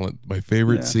Talent, my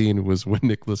favorite Yeah. scene was when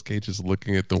Nicolas Cage is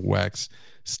looking at the wax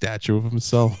statue of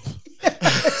himself.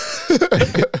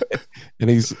 And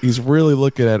he's really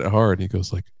looking at it hard. And he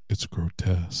goes like, it's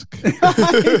grotesque.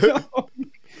 I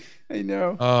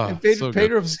know. Ah, And so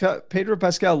good. Pedro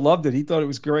Pascal loved it. He thought it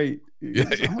was great. He Yeah,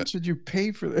 goes, yeah. How much did you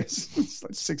pay for this? It's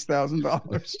like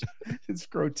 $6,000. It's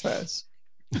grotesque.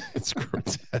 It's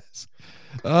grotesque.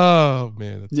 Oh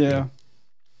man. That's Yeah.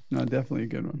 good. No, definitely a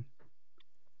good one.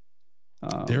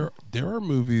 There are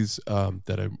movies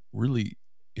that I'm really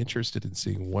interested in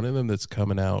seeing. One of them that's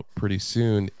coming out pretty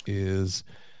soon is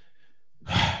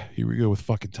here we go with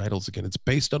fucking titles again. It's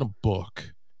based on a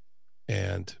book,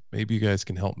 and maybe you guys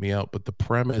can help me out. But the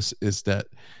premise is that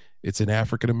it's an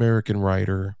African American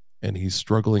writer, and he's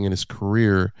struggling in his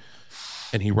career,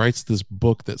 and he writes this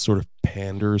book that sort of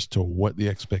panders to what the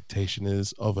expectation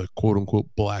is of a quote unquote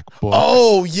black book.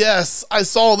 Oh yes, I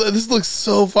saw that. This looks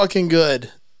so fucking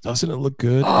good. Doesn't it look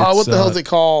good? Oh, what the hell is it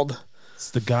called?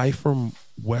 It's the guy from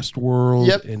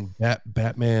Westworld and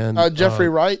Batman. Jeffrey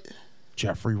Wright.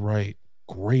 Jeffrey Wright,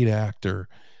 great actor.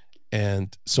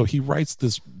 And so he writes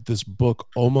this book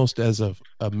almost as a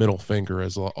middle finger,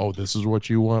 as oh, this is what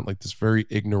you want, like this very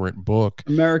ignorant book.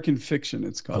 American Fiction,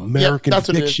 it's called. American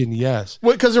Fiction, yes.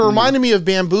 Because it reminded me of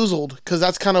Bamboozled, because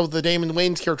that's kind of the Damon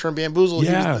Wayans character in Bamboozled.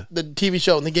 Yeah. He was the TV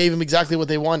show, and they gave him exactly what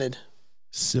they wanted.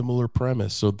 Similar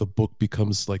premise. So the book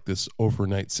becomes like this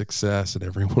overnight success, and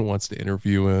everyone wants to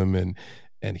interview him,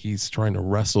 and he's trying to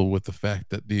wrestle with the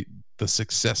fact that the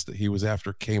success that he was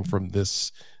after came from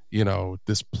this,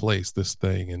 this place, this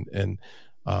thing. And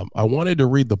I wanted to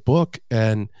read the book,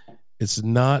 and it's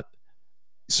not,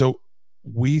 so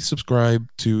we subscribe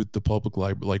to the public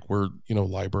library, like we're,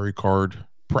 library card,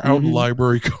 proud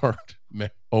library card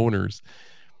owners.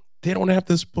 They don't have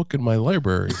this book in my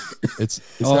library. It's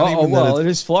not even well, it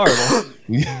is Florida.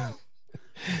 Yeah.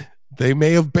 They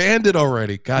may have banned it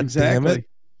already. God damn it. Exactly.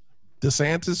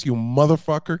 DeSantis, you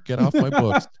motherfucker, get off my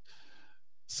books.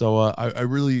 So I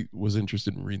really was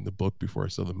interested in reading the book before I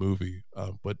saw the movie,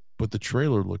 but the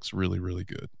trailer looks really, really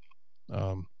good.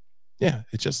 Yeah,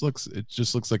 it just looks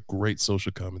like great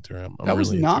social commentary. That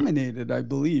was nominated, I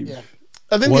believe. Yeah.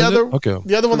 I think the other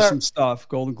one that some stuff,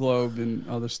 Golden Globe and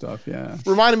other stuff. Yeah,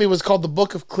 reminded me was called The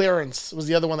Book of Clarence. Was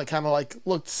the other one that kind of like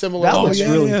looked similar. That looks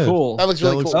really cool. That looks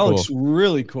really cool. That looks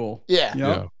really cool. Yeah.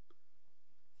 Yep.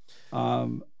 Yeah.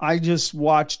 I just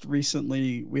watched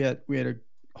recently. We had a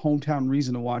hometown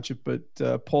reason to watch it, but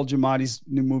Paul Giamatti's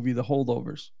new movie, The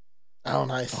Holdovers. Oh,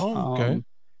 nice. Oh, okay.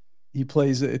 He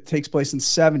plays. It takes place in the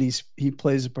 70s. He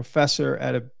plays a professor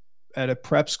at a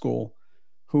prep school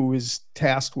who is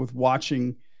tasked with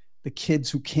watching the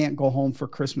kids who can't go home for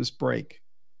Christmas break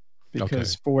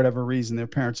because for whatever reason their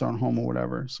parents aren't home or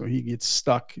whatever. So he gets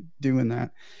stuck doing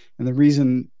that. And the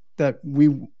reason that we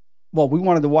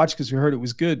wanted to watch because we heard it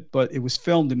was good, but it was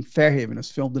filmed in Fairhaven. It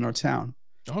was filmed in our town.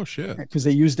 Oh shit! Because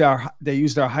they used our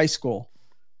high school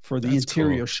for the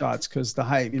interior shots. Because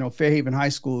Fairhaven High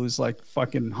School is like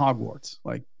fucking Hogwarts.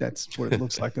 Like that's what it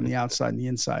looks like on the outside and the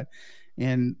inside.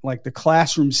 And like the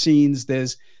classroom scenes,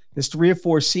 there's 3 or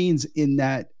 4 scenes in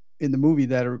the movie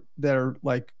that are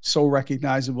like so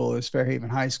recognizable as Fairhaven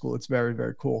High School. It's very,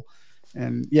 very cool.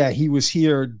 And yeah, he was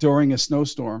here during a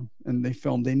snowstorm, and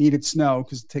they needed snow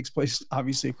because it takes place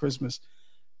obviously at Christmas.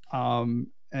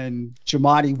 And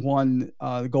Giamatti won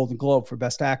the Golden Globe for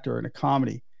Best Actor in a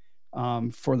Comedy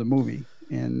for the movie,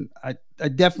 and I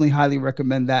definitely highly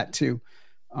recommend that too.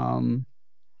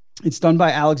 It's done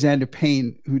by Alexander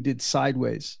Payne, who did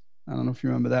Sideways. I don't know if you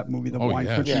remember that movie, the wine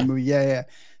country movie. Yeah.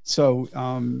 So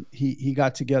he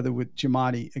got together with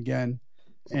Giamatti again,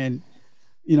 and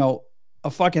a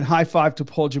fucking high five to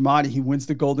Paul Giamatti. He wins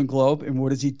the Golden Globe, and what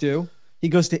does he do? He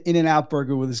goes to In-N-Out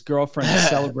Burger with his girlfriend to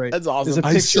celebrate. That's awesome. There's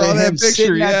a picture of him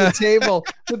sitting at the table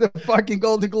with the fucking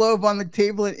Golden Globe on the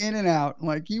table at In-N-Out. I'm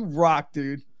like, you rock,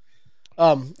 dude.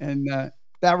 And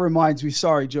that reminds me.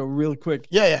 Sorry, Joe. Real quick.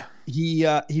 Yeah. He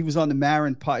was on the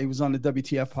Marin he was on the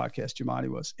WTF podcast. Giamatti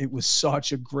was. It was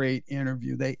such a great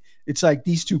interview. It's like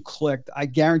these two clicked. I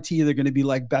guarantee you they're going to be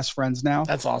like best friends now.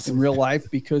 That's awesome. In real life,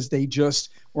 because they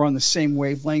just were on the same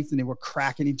wavelength and they were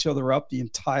cracking each other up the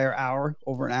entire hour,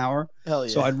 over an hour. Hell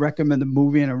yeah. So I'd recommend the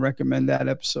movie, and I recommend that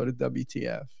episode of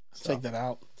WTF. Check that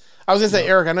out. I was going to say,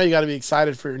 Eric, I know you got to be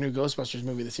excited for your new Ghostbusters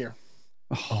movie this year.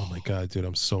 Oh my God, dude.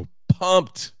 I'm so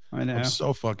pumped. I know. I'm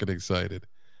so fucking excited.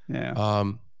 Yeah.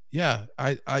 Yeah.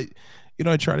 I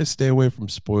try to stay away from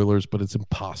spoilers, but it's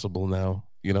impossible now.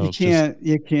 You can't.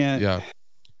 Yeah.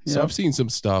 So I've seen some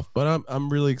stuff, but I'm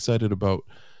really excited about,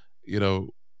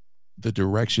 the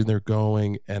direction they're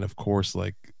going. And of course,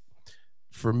 like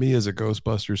for me as a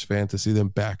Ghostbusters fan, to see them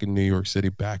back in New York City,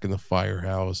 back in the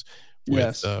firehouse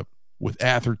with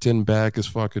Atherton back as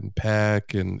fucking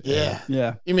Peck and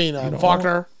You mean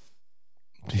Faulkner?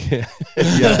 Yeah.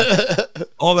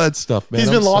 All that stuff, man. He's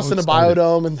been lost in a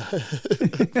biodome in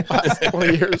the past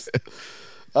 20 years.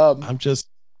 I'm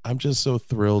just so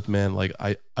thrilled, man. Like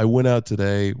I went out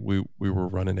today, we were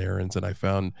running errands, and I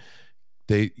found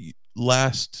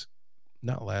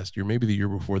not last year, maybe the year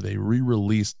before, they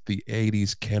re-released the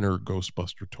 80s Kenner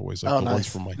Ghostbuster toys, like the ones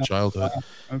from my childhood.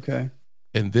 Okay.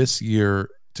 And this year,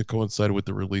 to coincide with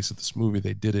the release of this movie,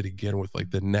 they did it again with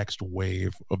like the next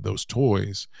wave of those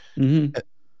toys. Mm-hmm.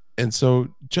 And so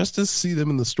just to see them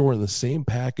in the store in the same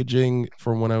packaging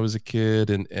from when I was a kid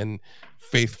and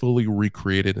faithfully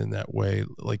recreated in that way,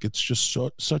 like it's just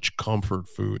such comfort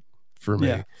food for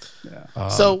me.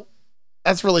 So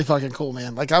That's really fucking cool,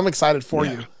 man. Like, I'm excited for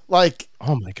Yeah. you. Like,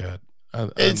 Oh my god,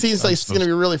 it seems like it's going to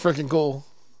be really freaking cool.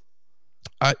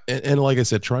 And like I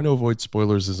said, trying to avoid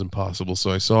spoilers is impossible. So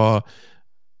I saw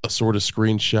a sort of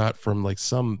screenshot from like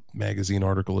some magazine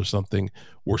article or something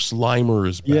where Slimer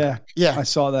is back. Yeah. I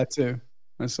saw that too.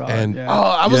 I saw And- it. Oh, Yeah.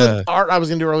 I was I was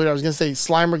going to do earlier. I was going to say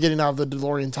Slimer getting out of the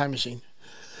DeLorean time machine.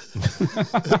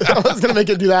 I was going to make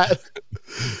it do that.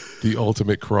 The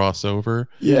ultimate crossover.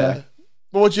 Yeah.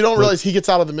 But what you don't realize, he gets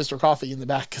out of the Mr. Coffee in the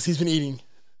back because he's been eating.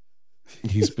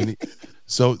 He's been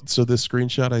so the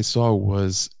screenshot I saw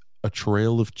was a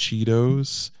trail of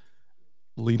Cheetos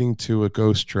leading to a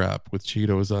ghost trap with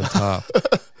Cheetos on top.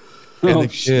 And Oh, the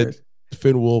kid, shit.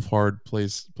 Finn Wolfhard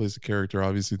plays a character.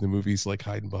 Obviously, the movie's like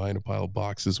hiding behind a pile of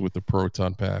boxes with the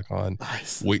proton pack on,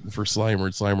 Nice. waiting for Slimer.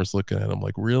 And Slimer's looking at him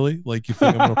like, "Really? Like you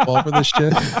think I'm gonna fall for this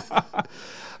shit?"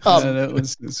 Yeah,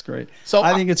 it's great. So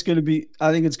I think it's gonna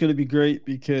be great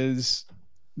because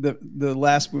the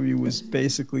last movie was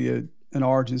basically an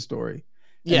origin story.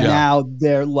 Yeah. And now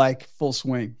they're like full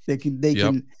swing. They can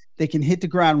Yep. hit the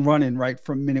ground running right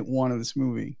from minute one of this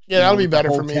movie. yeah, that'll be with the better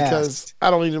whole for me because cast.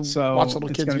 I don't need to So watch little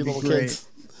it's kids gonna be be little great. kids.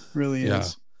 Really Yeah.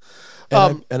 is.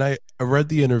 And I read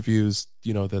the interviews,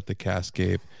 that the cast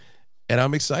gave, and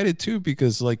I'm excited too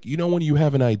because, like, when you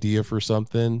have an idea for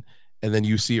something and then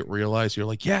you see it realized, you're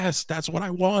like, yes, that's what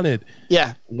I wanted.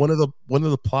 Yeah. One of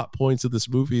the plot points of this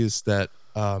movie is that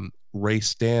Ray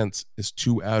Stantz is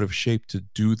too out of shape to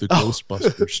do the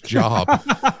Ghostbusters job.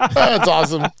 That's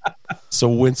awesome. So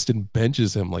Winston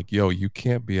benches him like, yo, you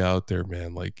can't be out there,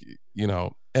 man. Like,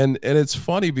 and it's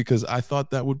funny because I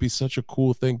thought that would be such a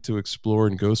cool thing to explore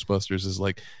in Ghostbusters is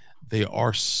like, they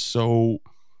are so,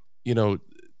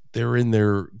 they're in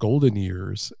their golden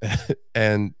years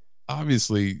and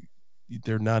obviously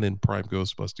they're not in prime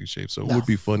Ghostbusting shape. So it would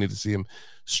be funny to see him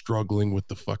struggling with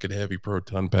the fucking heavy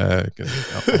proton pack. And,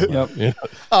 Yep. Yeah.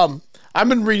 I've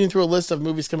been reading through a list of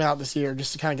movies coming out this year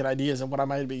just to kind of get ideas of what I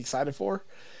might be excited for.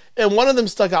 And one of them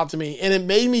stuck out to me and it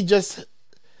made me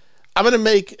I'm going to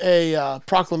make a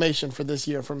proclamation for this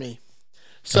year for me.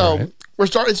 So right.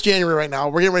 it's January right now.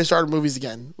 We're getting ready to start movies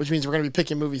again, which means we're going to be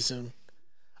picking movies soon.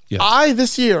 Yes.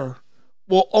 This year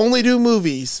will only do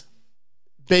movies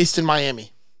based in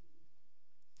Miami.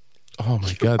 Oh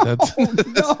my God. That's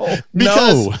No.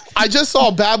 Because No. I just saw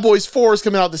Bad Boys 4 is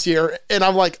coming out this year, and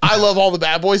I'm like, I love all the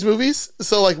Bad Boys movies.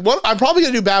 So like, I'm probably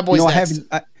gonna do Bad Boys next.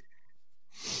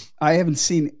 I haven't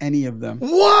seen any of them.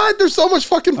 What? They're so much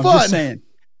fucking I'm fun. just saying.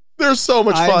 They're so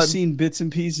much fun. I've seen bits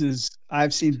and pieces.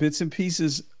 I've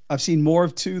seen more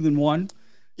of 2 than 1.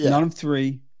 Yeah. None of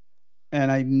 3.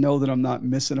 And I know that I'm not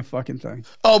missing a fucking thing.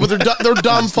 Oh, but they're they're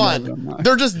dumb just know that fun. I'm not.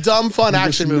 They're just dumb fun I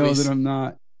action just know movies. that I'm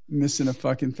not missing a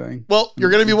fucking thing. Well, you're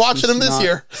gonna be It's watching them just this not-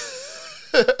 year.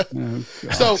 Oh,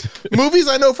 God. So movies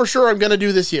I know for sure I'm gonna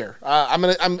do this year.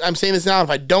 I'm saying this now. If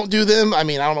I don't do them, I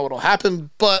don't know what'll happen.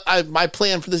 But my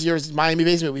plan for this year is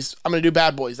Miami-based movies. I'm gonna do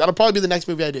Bad Boys. That'll probably be the next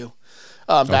movie I do.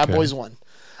 Bad Okay. Boys 1.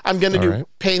 I'm gonna All do right.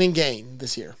 Pain and Gain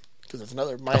this year because it's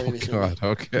another Miami-based movie. God.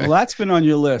 Okay. Well, that's been on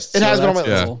your list. It has been on my that's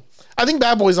list. cool. I think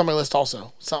Bad Boys on my list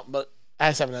also. But I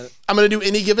just haven't done it. I'm gonna do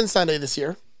Any Given Sunday this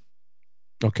year.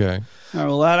 Okay. All right,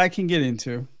 well, that I can get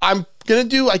into. I'm gonna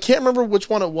do. I can't remember which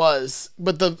one it was,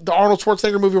 but the Arnold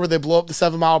Schwarzenegger movie where they blow up the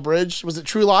 7 Mile Bridge. Was it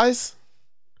True Lies?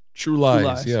 True Lies.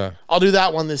 Lies. Yeah. I'll do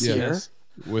that one this Yeah. year. Yes.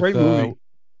 With Great movie.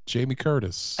 Jamie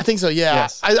Curtis. I think so. Yeah.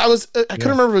 Yes. I couldn't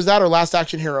remember if it was that or Last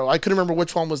Action Hero. I couldn't remember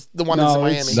which one was the one that's in No,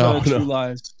 Miami. it's No, True no.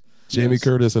 Lies. Jamie Yes.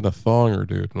 Curtis and a thonger,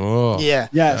 dude. Oh. Yeah.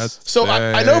 Yes. So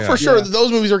I know for sure Yeah. that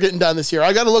those movies are getting done this year.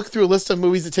 I got to look through a list of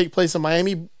movies that take place in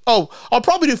Miami. Oh, I'll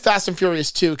probably do Fast and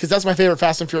Furious 2 because that's my favorite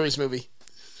Fast and Furious movie.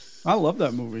 I love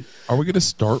that movie. Are we going to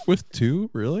start with 2?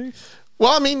 Really?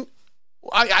 Well,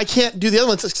 I can't do the other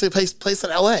ones. It's place in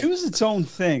LA. 2 is its own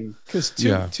thing because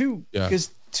Yeah. 2 Yeah.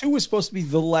 was supposed to be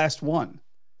the last one.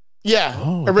 Yeah.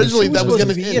 Oh, Originally, two that was supposed going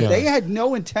to to be be- it. They had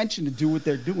no intention to do what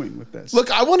they're doing with this. Look,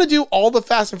 I want to do all the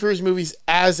Fast and Furious movies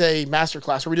as a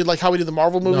masterclass where we did like how we did the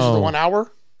Marvel movies for the No. 1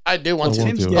 hour. I do want I to.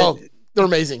 won't do it. Oh, they're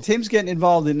amazing. Tim's getting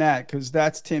involved in that because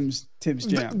that's Tim's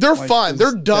jam. They're Like, fun.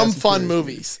 They're those dumb Fast and fun Furious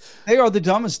movies. They are the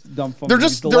dumbest dumb fun They're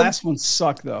movies. just- The they're- last ones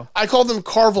suck though. I call them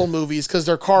Carvel movies because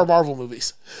they're car Marvel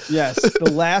movies. Yes,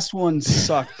 the last one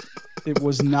sucked. It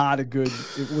was not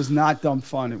not dumb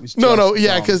fun. It was No, just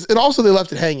yeah, dumb. because and also they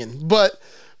left it hanging. But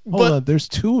Hold on. There's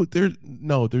too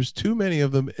many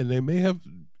of them, and they may have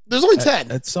there's only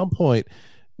 10. at some point.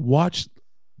 Watch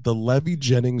the Levy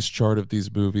Jennings chart of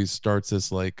these movies starts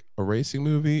as like a racing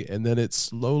movie, and then it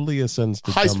slowly ascends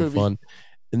to Heist dumb movie. fun,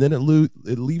 and then it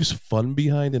leaves fun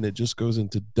behind, and it just goes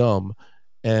into dumb.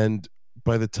 And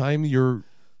by the time you're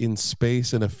in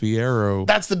space in a Fiero.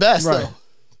 That's the best, Right.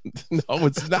 though. No,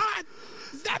 it's not.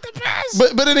 It's not the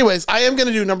best. But anyways, I am going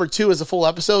to do number 2 as a full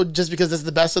episode just because it's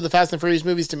the best of the Fast and Furious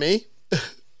movies to me.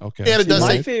 Okay. And it does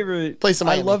My take favorite place in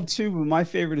I Miami. love 2, but my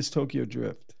favorite is Tokyo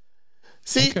Drift.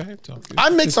 See, Okay. Tokyo.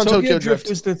 I'm mixed on Tokyo Drift.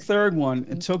 was the third one,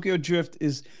 and Tokyo Drift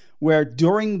is where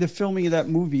during the filming of that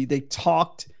movie they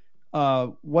talked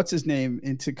what's his name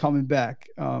into coming back.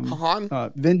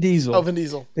 Han? Vin Diesel. Oh, Vin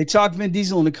Diesel. They talked Vin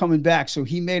Diesel into coming back, so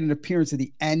he made an appearance at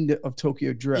the end of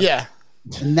Tokyo Drift. Yeah.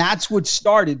 And that's what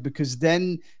started, because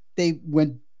then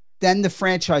the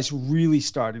franchise really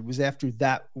started was after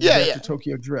that. After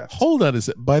Tokyo Drift. Hold on a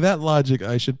sec. By that logic,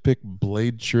 I should pick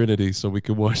Blade Trinity so we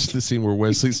can watch the scene where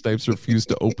Wesley Snipes refused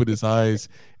to open his eyes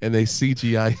and they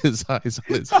CGI his eyes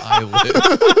on his eyelid.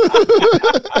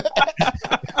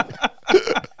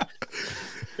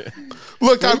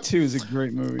 Look, Blade 2 is a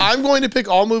great movie. I'm going to pick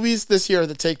all movies this year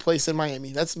that take place in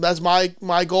Miami. That's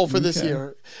my goal for this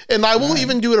year. And I will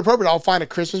even do it appropriate. I'll find a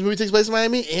Christmas movie that takes place in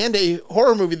Miami and a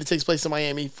horror movie that takes place in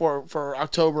Miami for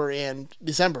October and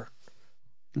December.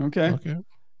 Okay.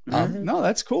 No,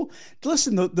 that's cool.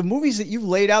 Listen, the movies that you've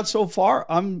laid out so far,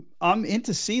 I'm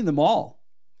into seeing them all.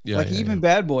 Yeah, even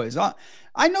Bad Boys.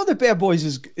 I know that Bad Boys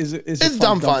is a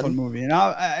dumb fun movie, and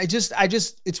I just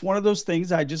it's one of those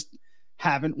things I just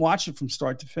haven't watched it from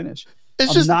start to finish.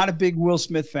 I'm not a big Will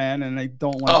Smith fan, and I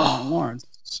don't like Martin Lawrence.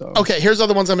 So okay, here's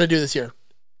other ones I'm going to do this year.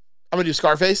 I'm going to do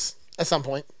Scarface at some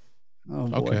point. Oh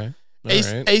boy.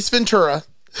 Okay. Ace Ventura.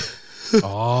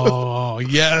 Oh,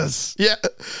 yes. Yeah.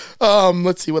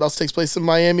 Let's see what else takes place in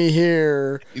Miami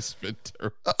here. Ace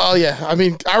Ventura. Oh yeah. I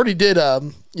mean, I already did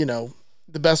the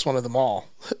best one of them all.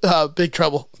 Big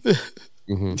Trouble.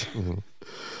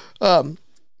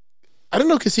 I didn't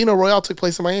know Casino Royale took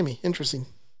place in Miami. Interesting.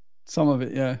 Some of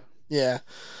it, yeah. Yeah.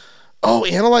 Oh,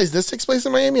 Analyze This takes place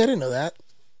in Miami? I didn't know that.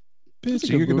 Bitch,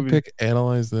 you're going to pick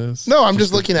Analyze This? No, I'm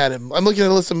just looking at him. I'm looking at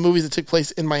a list of movies that took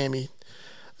place in Miami.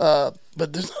 But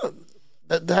there's not,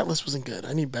 that list wasn't good.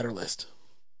 I need a better list.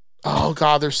 Oh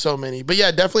God, there's so many. But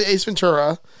yeah, definitely Ace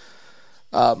Ventura.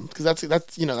 Because that's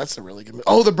a really good movie.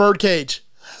 Oh, The Birdcage.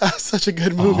 Such a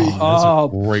good movie. Oh,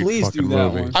 great please do fucking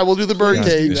that movie. one. I will do The Please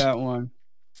Birdcage. do that one.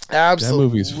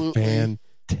 Absolutely. That movie's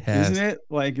fantastic. Isn't it?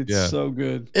 Like, it's so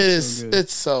good. It is. So good.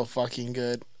 It's so fucking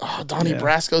good. Oh, Donnie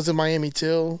Brasco's in Miami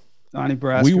too. Donnie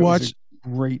Brasco. We watched a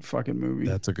great fucking movie.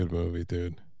 That's a good movie,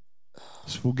 dude.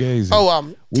 It's Fugazi. Oh,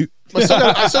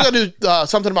 I still got to do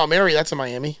Something About Mary. That's in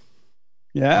Miami.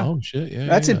 Yeah. Oh shit. Yeah.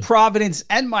 That's in Providence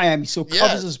and Miami, so it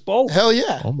covers us both. Hell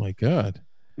yeah. Oh my god.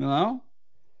 You know.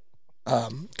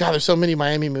 God, there's so many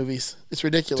Miami movies. It's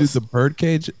ridiculous. Dude, The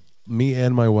Birdcage. Me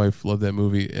and my wife love that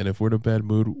movie, and if we're in a bad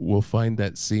mood, we'll find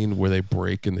that scene where they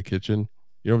break in the kitchen.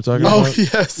 You know what I'm talking about? Oh,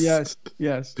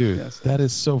 yes. Dude, yes. That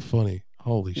is so funny.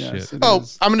 Holy shit. Oh,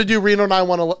 I'm going to do Reno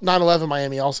 9/11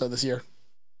 Miami also this year.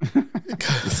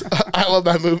 Because I love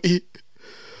that movie.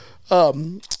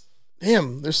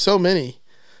 Damn, there's so many.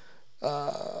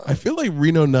 I feel like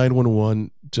Reno 911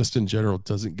 just in general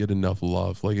doesn't get enough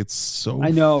love. Like, it's so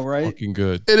fucking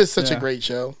good. It is such a great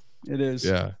show. It is.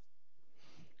 Yeah.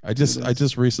 I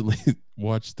just recently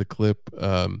watched the clip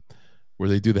where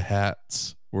they do the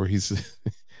hats, where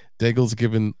Daigle's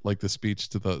given like the speech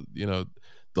to the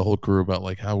whole crew about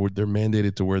like how they're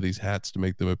mandated to wear these hats to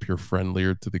make them appear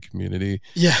friendlier to the community.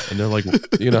 Yeah. And they're like,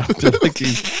 they're like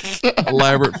these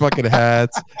elaborate fucking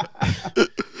hats.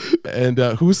 And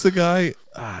who's the guy?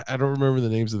 I don't remember the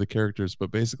names of the characters,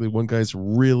 but basically one guy's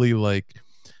really like,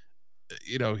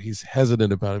 he's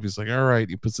hesitant about it. He's like, all right.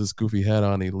 He puts this goofy hat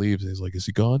on. He leaves. He's like, is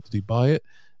he gone? Did he buy it?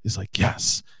 He's like,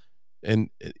 yes. And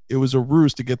it was a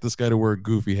ruse to get this guy to wear a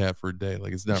goofy hat for a day.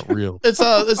 Like, it's not real. It's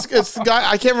the guy.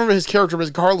 I can't remember his character,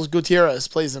 but Carlos Gutierrez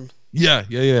plays him. Yeah.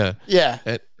 Yeah.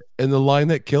 And the line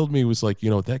that killed me was like,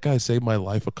 that guy saved my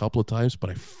life a couple of times, but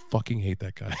I fucking hate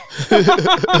that guy.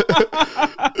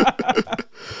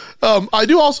 I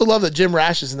do also love that Jim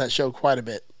Rash is in that show quite a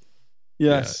bit.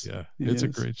 Yes. Yeah. It's a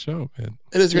great show, man.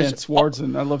 It is great. And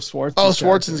Swartzen. I love Swartzen. Oh,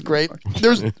 Swartzen's great.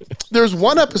 There's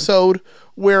one episode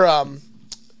where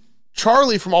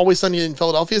Charlie from Always Sunny in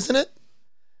Philadelphia is in it.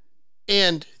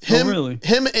 And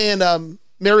him and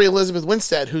Mary Elizabeth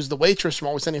Winstead, who's the waitress from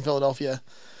Always Sunny in Philadelphia,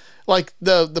 like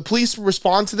the police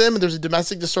respond to them and there's a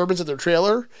domestic disturbance at their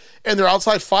trailer and they're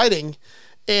outside fighting.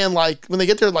 And like when they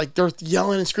get there, like they're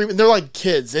yelling and screaming. They're like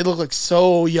kids. They look like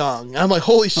so young. And I'm like,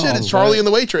 holy shit, it's Charlie and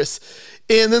the waitress.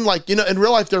 And then like, in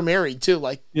real life, they're married too.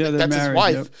 Like that's married, his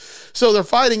wife. Yep. So they're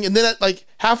fighting. And then at like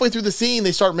halfway through the scene,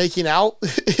 they start making out.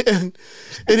 and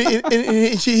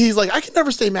he's like, I can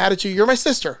never stay mad at you. You're my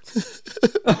sister.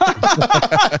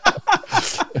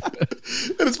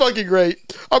 And it's fucking fucking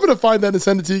great. I'm gonna find that and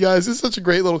send it to you guys. It's such a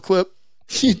great little clip.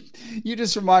 You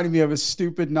just reminded me of a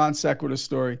stupid non sequitur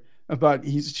story about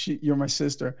you're my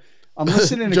sister. I'm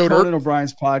listening to Conan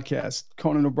O'Brien's podcast.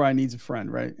 Conan O'Brien Needs a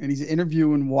Friend, right? And he's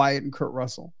interviewing Wyatt and Kurt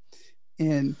Russell,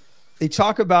 and they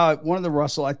talk about one of the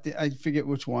Russell. I forget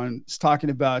which one. Is talking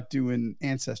about doing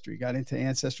Ancestry. Got into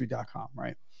Ancestry.com,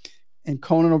 right? And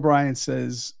Conan O'Brien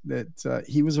says that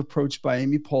he was approached by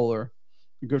Amy Poehler,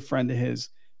 a good friend of his,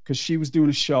 because she was doing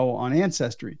a show on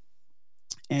Ancestry,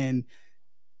 and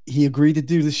he agreed to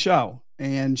do the show.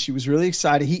 And she was really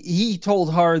excited. He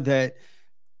told her that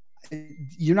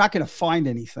you're not going to find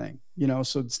anything,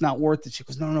 so it's not worth it. She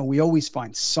goes, no, we always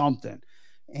find something.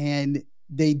 And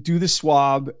they do the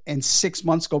swab, and 6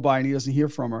 months go by and he doesn't hear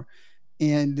from her.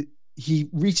 And he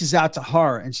reaches out to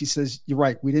her and she says, you're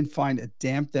right. We didn't find a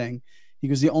damn thing. He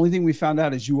goes, the only thing we found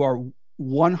out is you are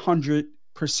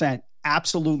 100%,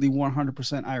 absolutely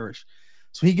 100% Irish.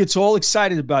 So he gets all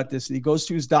excited about this, and he goes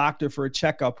to his doctor for a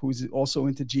checkup, who's also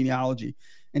into genealogy.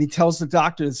 And he tells the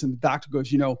doctor this, and the doctor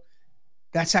goes,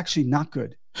 that's actually not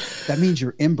good. That means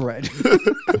you're inbred.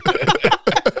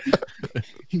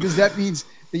 Because that means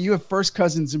that you have first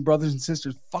cousins and brothers and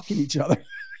sisters fucking each other.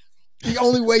 The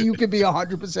only way you can be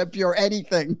 100% pure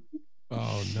anything.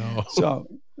 Oh, no. So,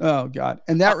 oh, God.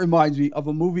 And that reminds me of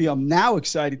a movie I'm now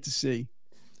excited to see.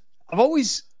 I've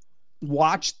always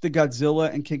watched the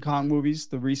Godzilla and King Kong movies,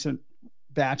 the recent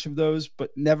batch of those,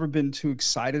 but never been too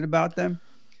excited about them.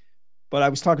 But I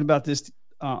was talking about this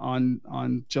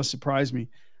on Just Surprise Me.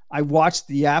 I watched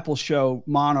the Apple show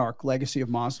Monarch: Legacy of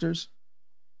Monsters,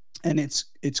 and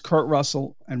it's Kurt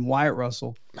Russell and Wyatt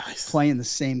Russell playing the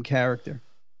same character,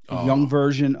 the young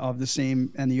version of the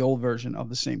same and the old version of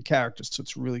the same character. So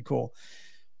it's really cool.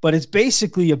 But it's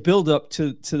basically a build-up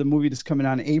to the movie that's coming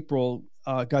out in April,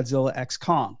 Godzilla x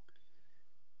Kong.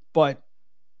 But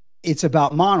it's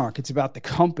about Monarch. It's about the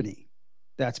company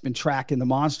that's been tracking the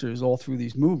monsters all through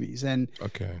these movies. And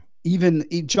even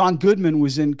John Goodman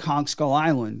was in Kong Skull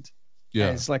Island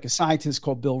as like a scientist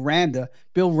called Bill Randa.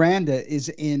 Bill Randa is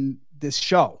in this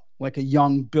show, like a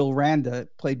young Bill Randa,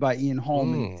 played by Ian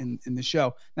Holm in the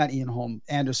show. Not Ian Holm,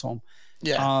 Anders Holm.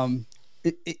 Yeah.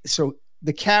 So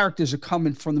the characters are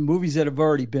coming from the movies that have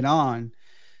already been on,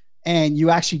 and you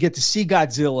actually get to see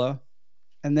Godzilla.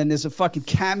 And then there's a fucking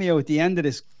cameo at the end of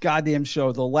this goddamn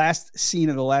show. The last scene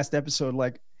of the last episode,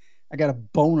 like, I got a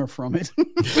boner from it.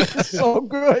 It's so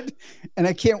good. And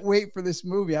I can't wait for this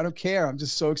movie. I don't care. I'm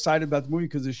just so excited about the movie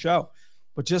because of the show.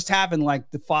 But just having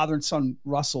like the father and son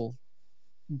Russell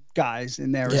guys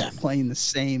in there playing the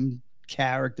same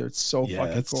character, it's so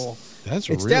fucking cool. That's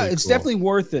it's really it's cool. definitely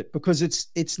worth it because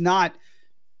it's not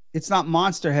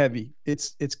monster heavy.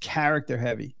 It's character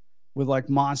heavy, with like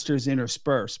monsters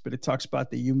interspersed, but it talks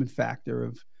about the human factor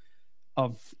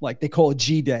of like, they call it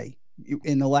G-Day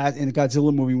in the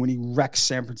Godzilla movie when he wrecks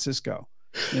San Francisco.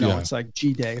 It's like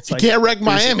G-Day. It's like, you can't wreck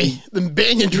Miami. The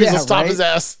banyan trees will stop his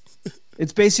ass.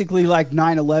 It's basically like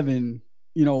 9/11,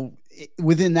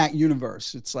 within that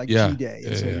universe. It's like G-Day.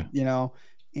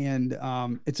 And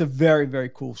it's a very, very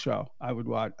cool show. I would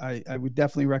watch. I would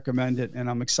definitely recommend it, and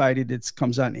I'm excited. It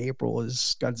comes out in April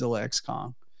as Godzilla x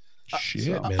Kong.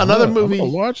 Shit, man. Another movie. I'm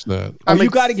gonna watch that. You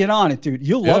got to get on it, dude.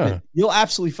 You'll love it. You'll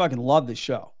absolutely fucking love this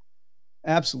show.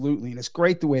 Absolutely. And it's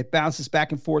great the way it bounces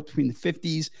back and forth between the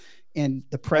 50s and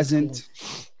the present.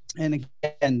 And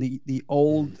again, the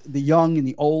young and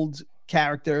the old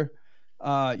character,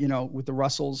 with the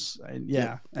Russells.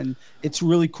 And it's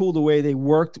really cool the way they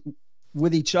worked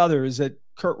with each other, is that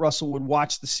Kurt Russell would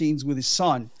watch the scenes with his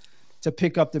son to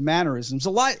pick up the mannerisms.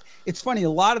 It's funny, a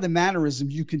lot of the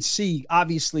mannerisms you can see,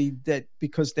 obviously, that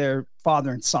because they're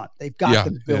father and son, they've got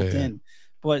them built in.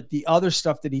 But the other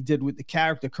stuff that he did with the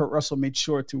character, Kurt Russell made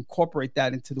sure to incorporate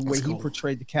that into the way he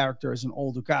portrayed the character as an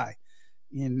older guy.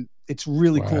 And it's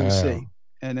really cool to see.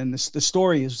 And then the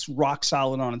story is rock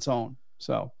solid on its own.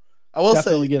 So I will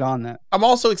definitely say, get on that. I'm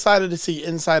also excited to see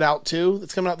Inside Out 2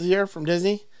 that's coming out this year from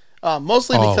Disney.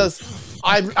 Mostly because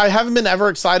I haven't been ever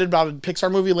excited about a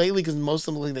Pixar movie lately because most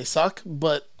of them, they suck.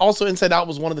 But also Inside Out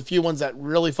was one of the few ones that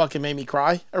really fucking made me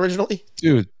cry originally.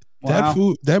 Dude,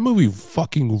 that movie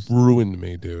fucking ruined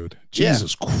me, dude.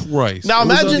 Jesus Christ. Now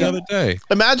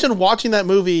imagine watching that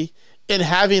movie and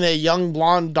having a young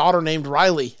blonde daughter named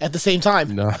Riley at the same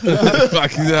time. No.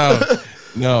 Fucking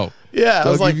no. Yeah, Doug,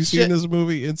 I was like, have you seen this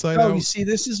movie Inside Out? You see,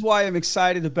 this is why I'm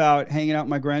excited about hanging out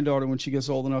with my granddaughter when she gets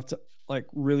old enough to like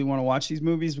really want to watch these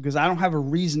movies, because I don't have a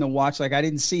reason to watch. Like, I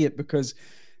didn't see it because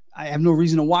I have no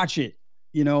reason to watch it,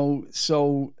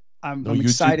 so I'm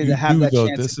excited to have that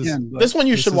chance again. This one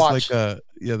you should watch.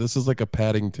 This is like a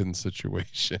Paddington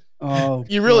situation. Oh,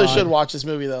 you really should watch this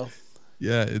movie though.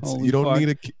 Yeah, it's Holy you don't fuck. need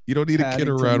a kid Paddington.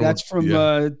 around. That's from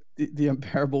yeah. the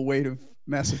unbearable weight of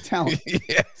massive talent.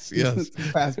 yes.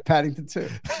 Paddington too.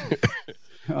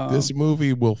 This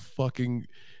movie will fucking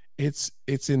it's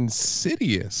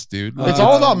insidious, dude. It's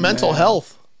all about mental man.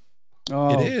 health.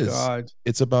 Oh, it is. God.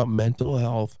 It's about mental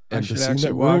health, I and the should scene actually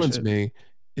that watch ruins it. me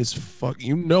is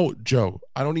Joe.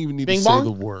 I don't even need Bing to bong? say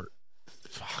the word.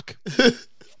 Fuck.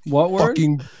 What word?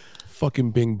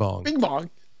 Fucking Bing Bong. Bing bong.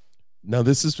 Now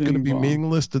this is going to Bing be bong.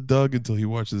 meaningless to Doug until he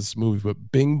watches this movie,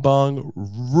 but Bing Bong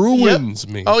ruins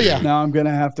me. Oh, yeah. dude. Now I'm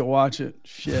gonna have to watch it.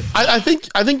 Shit. I think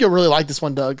you'll really like this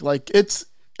one, Doug. Like it's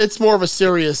more of a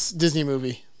serious Disney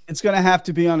movie. It's gonna have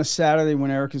to be on a Saturday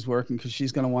when Erica's working because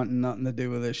she's gonna want nothing to do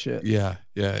with this shit. Yeah.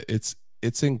 It's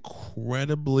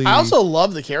incredibly. I also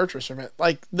love the characters from it.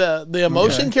 Like the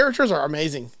emotion characters are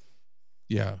amazing.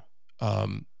 Yeah.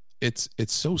 It's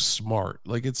so smart.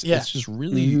 Like it's just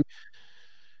really. Mhm.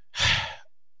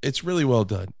 It's really well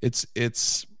done. It's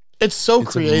so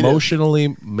creative.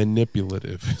 emotionally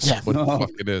manipulative. Is Yeah. what the fuck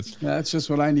it is. That's just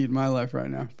what I need in my life right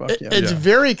now. Fuck yeah. It's Yeah.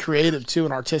 very creative too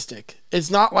and artistic.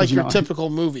 It's not like You your know, typical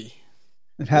movie.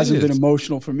 It hasn't It been is.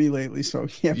 emotional for me lately, so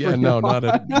yeah. Yeah, no, not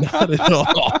at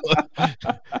all.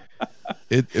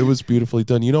 It was beautifully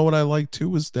done. You know what I like too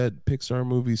was that Pixar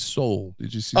movie Soul.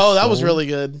 Did you see? Oh, that was Soul? really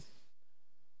good.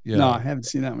 Yeah. No, I haven't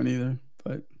seen that one either.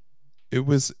 But It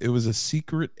was a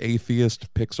secret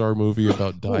atheist Pixar movie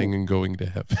about dying and going to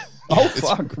heaven.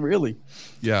 fuck, really?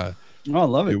 Yeah, Oh, I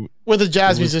love it. With a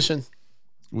jazz It was- musician.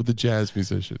 with a jazz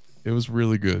musician. It was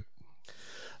really good.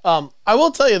 I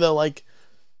will tell you though, like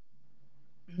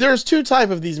there's two type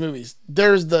of these movies.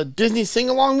 There's the Disney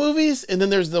sing-along movies, and then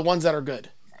there's the ones that are good.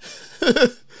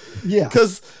 Yeah.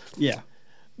 Because Yeah.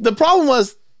 the problem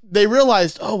was they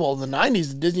realized, oh, well, the 90s,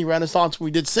 the Disney Renaissance,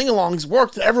 we did sing-alongs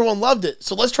worked. Everyone loved it.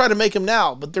 So let's try to make them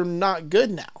now. But they're not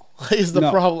good now, is the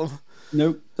No. problem.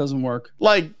 Nope, doesn't work.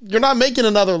 Like, you're not making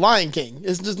another Lion King.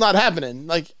 It's just not happening.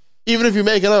 Like, even if you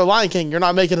make another Lion King, you're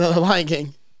not making another Lion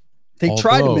King. They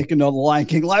tried to Although- make another Lion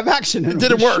King live action. And It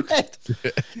didn't work.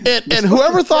 And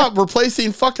whoever thought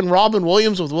replacing fucking Robin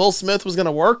Williams with Will Smith was going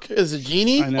to work as a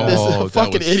genie I know. is Oh, a that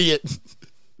fucking was- idiot.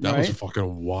 That was Right?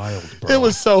 fucking wild, bro. It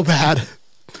was so bad.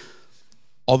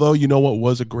 Although you know what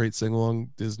was a great sing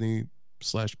along Disney /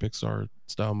 Pixar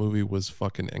style movie was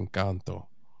fucking Encanto.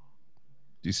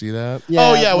 Do you see that?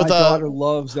 Oh, yeah, my with, daughter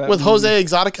loves that With movie. Jose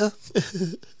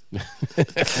Exotica.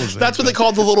 That's what they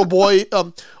called the little boy.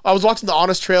 I was watching the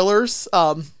Honest Trailers,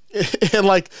 and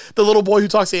like the little boy who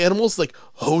talks to animals, like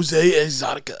Jose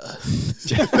Exotica.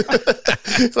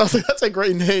 So I was like, that's a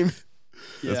great name.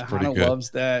 Yeah, That's pretty Hannah good. loves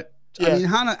that. Yeah. I mean,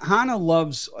 Hannah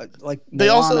loves like They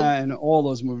Moana also- and all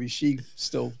those movies. She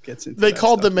still gets into. They that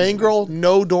called the stuff. main girl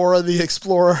No Dora the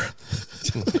Explorer.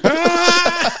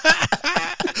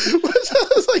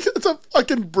 It's a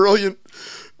fucking brilliant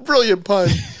pun.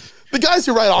 The guys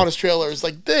who write Honest Trailers,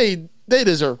 like they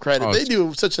deserve credit. Oh, They it's-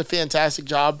 do such a fantastic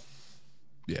job.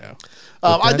 Yeah.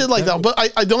 I did like that, but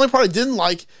the only part I didn't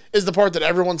like is the part that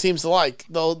everyone seems to like,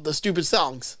 the stupid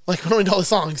songs. Like, we don't know the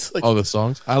songs. Like, Oh, the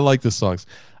songs? I like the songs.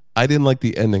 I didn't like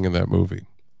the ending of that movie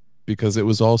because it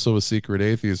was also a secret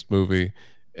atheist movie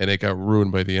and it got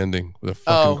ruined by the ending with a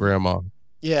fucking Oh. grandma.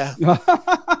 yeah.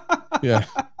 Yeah.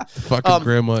 The fucking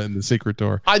grandma in the secret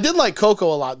door. I did like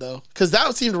Coco a lot, though, because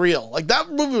that seemed real. Like, that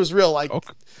movie was real. Like,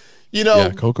 Okay. you know, Yeah,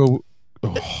 Coco.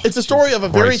 Oh, it's a story of a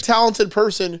very Christ. talented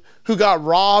person who got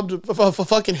robbed of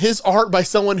fucking his art by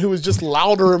someone who was just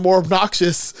louder and more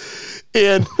obnoxious.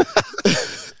 And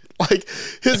like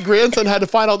his grandson had to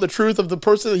find out the truth of the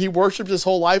person that he worshipped his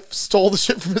whole life stole the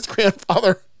shit from his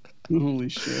grandfather. Holy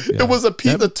shit! Yeah. It was a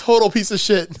total piece of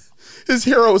shit. His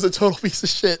hero was a total piece of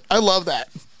shit. I love that.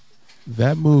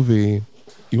 That movie,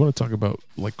 you want to talk about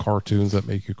like cartoons that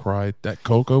make you cry? That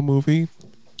Coco movie,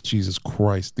 Jesus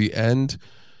Christ. The end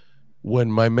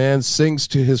when my man sings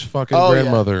to his fucking Oh, yeah.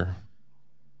 grandmother.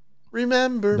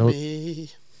 Remember No- me.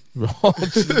 Oh,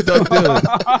 don't do it.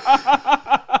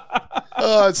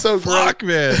 Oh, it's so great. Fuck,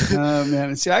 man. Oh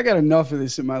man, see, I got enough of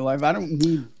this in my life. I don't need.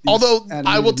 These Although,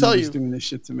 I will animated tell movies you- doing this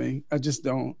shit to me. I just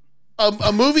don't.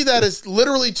 A movie that is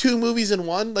literally two movies in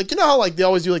one. Like, you know how like they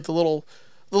always do like the little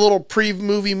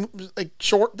pre-movie like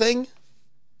short thing?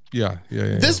 Yeah.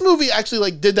 This movie actually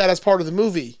like did that as part of the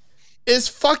movie. Is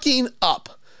fucking Up.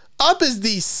 Up is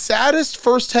the saddest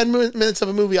first 10 minutes of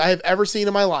a movie I have ever seen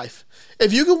in my life.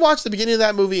 If you can watch the beginning of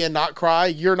that movie and not cry,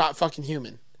 you're not fucking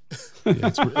human.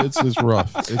 Yeah, it's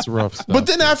rough. It's rough stuff. But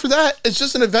then after that, it's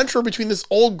just an adventure between this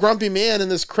old grumpy man and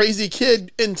this crazy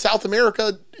kid in South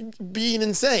America being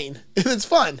insane. And it's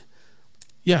fun.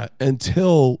 Yeah,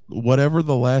 until whatever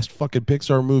the last fucking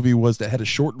Pixar movie was that had a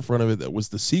short in front of it that was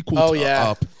the sequel Oh, to yeah.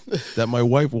 Up. that my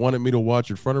wife wanted me to watch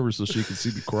in front of her so she could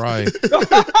see me cry.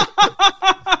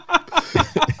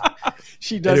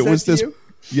 She does and it that was to this. you?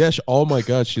 Yes, oh my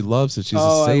God, she loves it. She's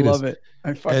a sadist. I love it.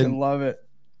 I fucking love it.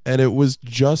 And it was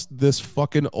just this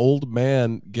fucking old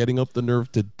man getting up the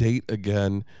nerve to date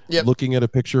again, looking at a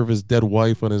picture of his dead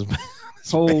wife on his.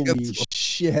 Holy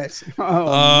shit! Oh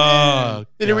man!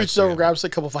 Then he reaches over and grabs a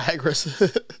couple of Viagra's.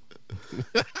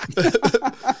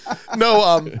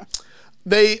 No,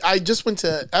 I just went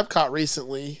to Epcot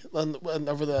recently,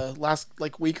 over the last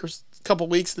week or couple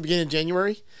weeks, at the beginning of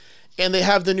January, and they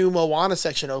have the new Moana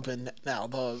section open now,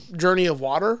 the Journey of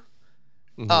Water,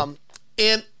 and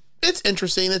it's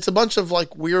interesting. It's a bunch of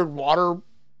weird water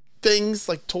things,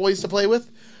 toys to play with.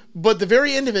 But the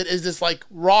very end of it is this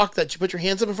rock that you put your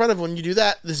hands up in front of. When you do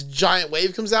that, this giant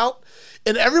wave comes out,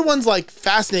 and everyone's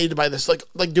fascinated by this,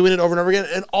 doing it over and over again.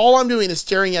 And all I'm doing is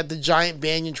staring at the giant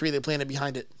banyan tree they planted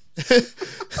behind it.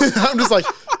 I'm just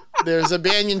there's a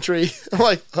banyan tree.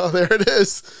 I'm oh, there it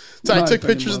is. So I took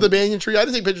pictures of the banyan tree. I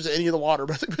didn't take pictures of any of the water,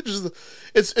 but I took pictures of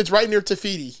it's right near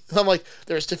Tafiti. I'm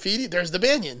there's Tafiti, there's the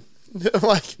banyan.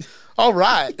 I'm all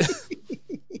right.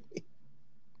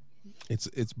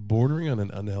 It's bordering on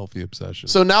an unhealthy obsession.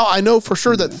 So now I know for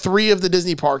sure that 3 of the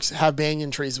Disney parks have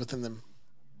banyan trees within them.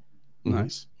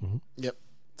 Nice. Mm-hmm. Yep.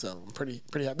 So I'm pretty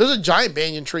happy. There's a giant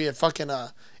banyan tree at fucking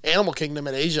Animal Kingdom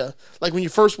in Asia. When you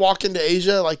first walk into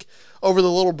Asia, over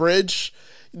the little bridge,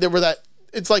 there were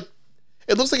it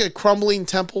looks like a crumbling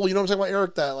temple. You know what I'm talking about,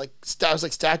 Eric? That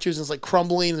there's statues and it's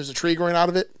crumbling. And there's a tree growing out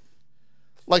of it.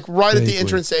 Right at the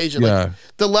entrance to Asia. Yeah.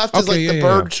 The left is the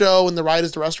bird show and the right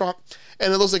is the restaurant.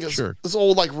 And it looks like this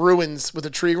old ruins with a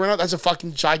tree growing out. That's a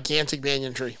fucking gigantic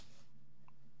banyan tree.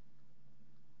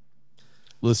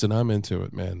 Listen, I'm into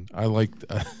it, man. I like.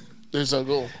 They're so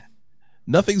cool.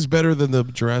 Nothing's better than the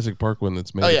Jurassic Park one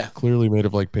that's made clearly made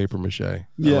of paper mache. I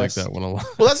like that one a lot.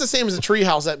 Well, that's the same as the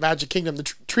treehouse at Magic Kingdom. The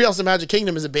treehouse at Magic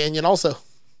Kingdom is a banyan also.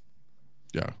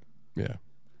 Yeah.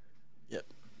 Yep.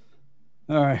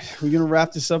 All right, we gonna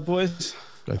wrap this up, boys?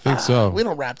 I think so. We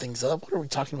don't wrap things up. What are we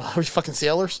talking about? Are we fucking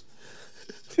sailors?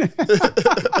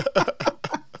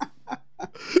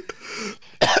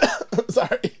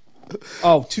 Sorry.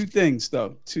 Oh, 2 things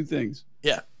though. 2 things.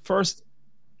 Yeah. First,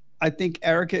 I think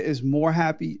Erica is more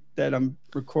happy that I'm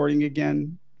recording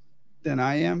again than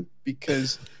I am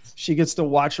because she gets to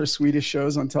watch her Swedish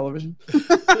shows on television.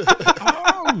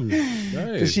 Oh,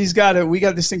 nice. We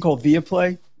got this thing called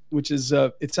Viaplay, which is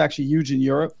it's actually huge in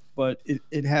Europe, but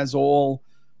it has all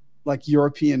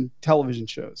European television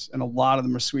shows, and a lot of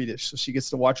them are Swedish. So she gets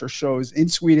to watch her shows in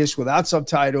Swedish without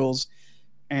subtitles,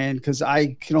 and because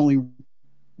I can only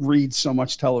read so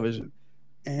much television.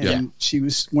 And she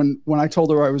was when I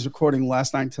told her I was recording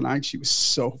last night tonight, she was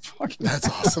so fucking. That's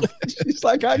awesome. She's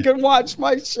I can watch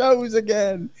my shows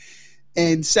again.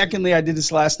 And secondly, I did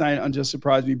this last night on Just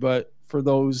Surprise Me, but for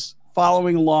those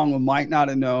following along who might not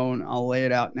have known, I'll lay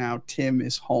it out now. Tim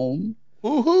is home.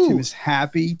 Woohoo. Tim is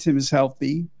happy. Tim is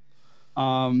healthy.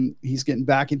 He's getting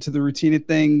back into the routine of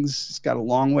things. He's got a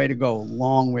long way to go.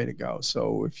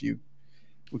 So if you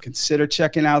would consider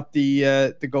checking out the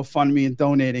GoFundMe and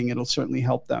donating, it'll certainly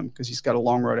help them because he's got a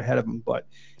long road ahead of him. But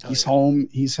he's home,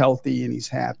 he's healthy, and he's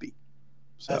happy.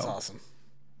 So that's awesome.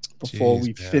 Before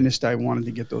we finished, I wanted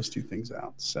to get those 2 things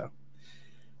out. So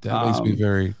that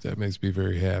makes me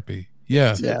very happy.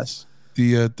 Yeah. Yes.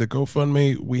 The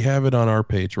GoFundMe, we have it on our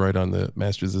page, right on the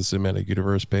Masters of the Cinematic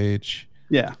Universe page.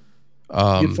 Yeah.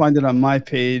 You can find it on my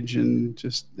page, and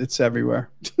just it's everywhere.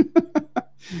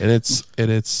 And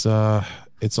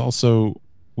it's also,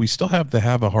 we still have to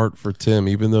have a heart for Tim,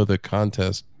 even though the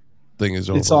contest thing is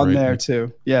over. It's on there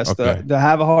too. Yes, okay. the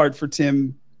Have a Heart for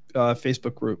Tim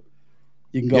Facebook group.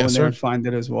 You can go in there and find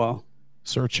it as well.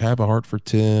 Search Have a Heart for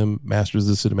Tim, Masters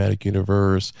of the Cinematic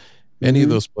Universe, any of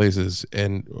those places,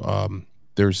 and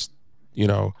there's,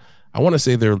 I want to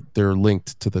say they're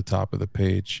linked to the top of the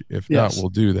page. If not, we'll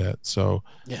do that. So,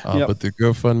 but the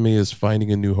GoFundMe is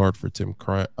Finding a New Heart for Tim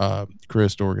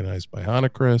Christ, organized by Hannah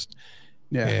Christ.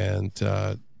 Yeah, and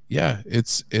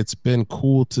it's been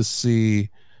cool to see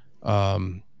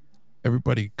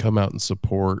everybody come out and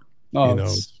support.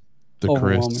 The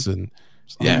Christs, and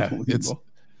it's.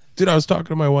 Dude, I was talking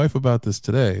to my wife about this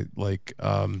today,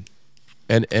 and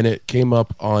it came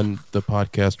up on the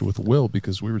podcast with Will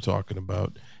because we were talking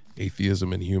about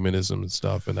atheism and humanism and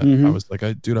stuff, and I was like,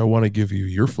 I want to give you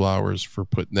your flowers for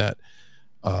putting that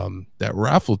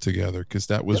raffle together, because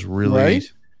that was really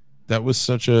that was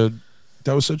such a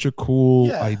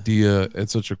cool idea and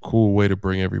such a cool way to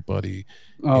bring everybody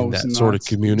in that sort of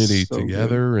community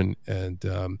together, and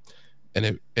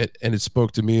it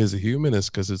spoke to me as a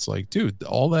humanist, because it's like, dude,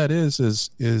 all that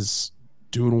is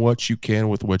doing what you can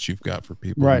with what you've got for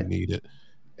people Right. who need it.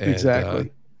 And,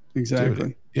 Exactly.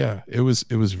 Dude, yeah, it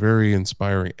was very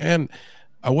inspiring. And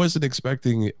I wasn't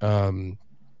expecting,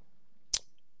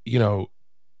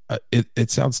 it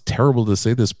sounds terrible to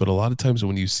say this, but a lot of times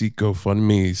when you see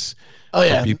GoFundMe's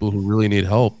for people who really need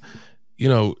help,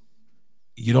 you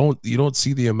don't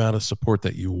see the amount of support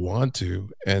that you want to,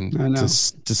 and to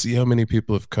see how many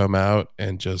people have come out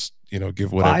and just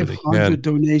give whatever they can. 500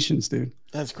 donations, dude.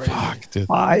 That's crazy. Fuck, dude.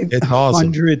 500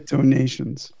 awesome.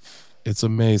 donations. It's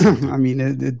amazing. I mean,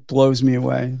 it blows me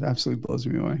away. It absolutely blows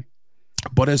me away.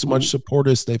 But as much support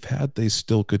as they've had, they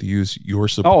still could use your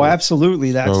support. Oh,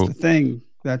 absolutely. That's the thing.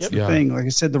 That's the thing. Like I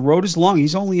said, the road is long.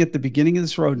 He's only at the beginning of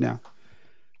this road now.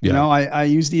 You know, I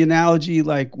use the analogy,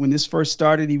 like when this first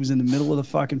started, he was in the middle of the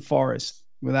fucking forest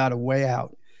without a way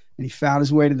out. And he found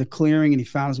his way to the clearing and he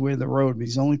found his way to the road. But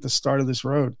he's only at the start of this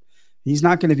road. He's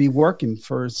not going to be working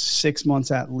for 6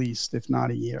 months at least, if not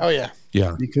a year. Oh, yeah.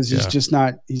 Yeah. Because he's just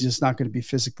not going to be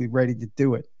physically ready to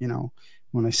do it.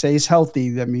 When I say he's healthy,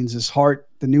 that means his heart,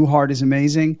 the new heart is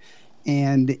amazing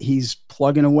and he's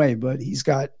plugging away, but he's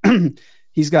got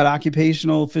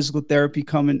occupational physical therapy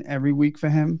coming every week for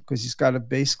him because he's got to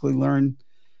basically learn,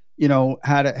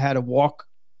 how to walk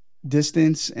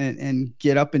distance and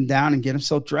get up and down and get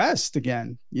himself dressed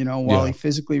again, while he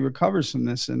physically recovers from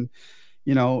this. And,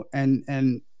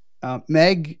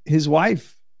 Meg, his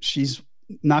wife, she's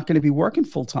not going to be working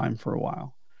full time for a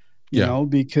while,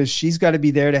 because she's got to be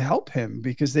there to help him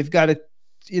because they've got a,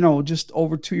 just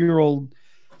over 2-year-old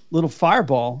little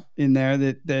fireball in there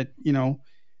that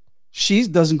she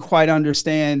doesn't quite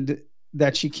understand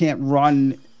that she can't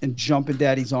run and jump in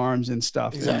daddy's arms and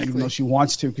stuff, even though she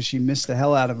wants to because she missed the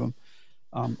hell out of him.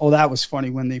 That was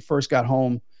funny. When they first got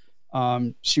home,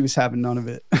 she was having none of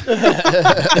it.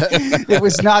 It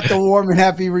was not the warm and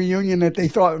happy reunion that they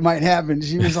thought might happen.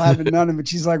 She was having none of it.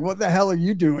 She's like, what the hell are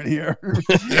you doing here?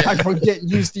 I'm getting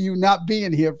used to you not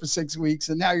being here for 6 weeks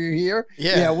and now you're here.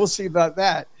 Yeah, we'll see about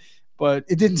that. But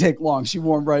it didn't take long. She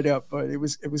warmed right up. But it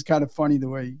was kind of funny the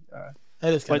way.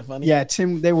 That is kind of funny. Yeah,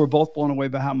 Tim, they were both blown away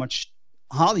by how much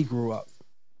Holly grew up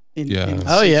in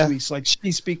 6 weeks. Like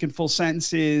she's speaking full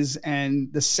sentences,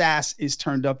 and the sass is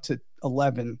turned up to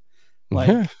 11.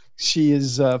 Like she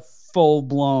is a full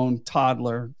blown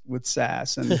toddler with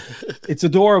sass, and it's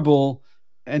adorable,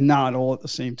 and not all at the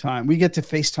same time. We get to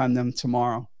FaceTime them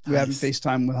tomorrow. We haven't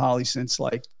FaceTime with Holly since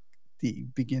like the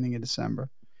beginning of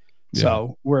December.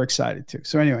 So we're excited too.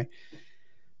 So anyway,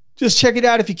 just check it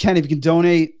out if you can. If you can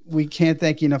donate, we can't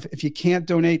thank you enough. If you can't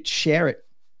donate, share it.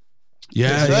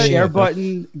 Share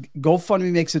button.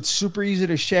 GoFundMe makes it super easy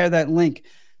to share that link.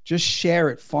 Just share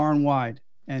it far and wide,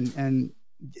 and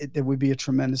it would be a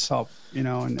tremendous help.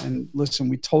 And listen,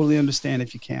 we totally understand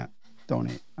if you can't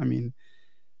donate. I mean,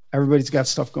 everybody's got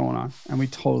stuff going on, and we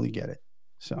totally get it.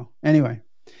 So anyway.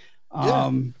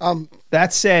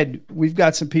 That said, we've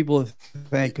got some people to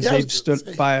thank because they've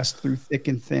stood by us through thick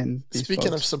and thin.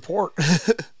 Speaking of support.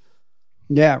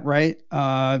 Yeah, right.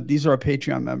 These are our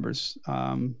Patreon members.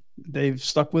 They've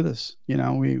stuck with us. We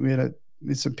had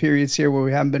some periods here where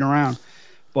we haven't been around,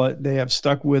 but they have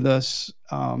stuck with us,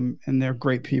 and they're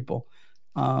great people.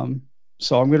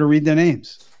 So I'm going to read their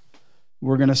names.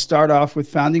 We're going to start off with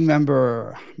founding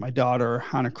member, my daughter,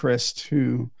 Hannah Christ,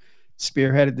 who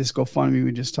spearheaded this GoFundMe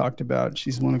we just talked about.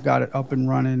 She's the one who got it up and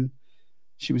running.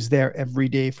 She was there every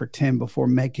day for Tim before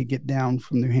Meg could get down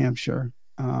from New Hampshire.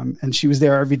 And she was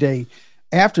there every day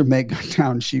after Meg got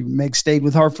down. Meg stayed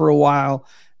with her for a while,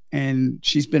 and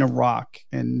she's been a rock.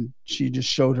 And she just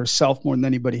showed herself more than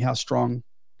anybody how strong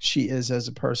she is as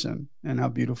a person and how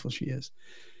beautiful she is.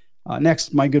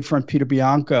 Next, my good friend Peter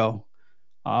Bianco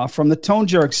from the Tone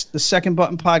Jerks, the Second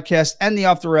Button podcast, and the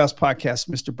Off the Rails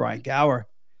podcast, Mr. Brian Gower.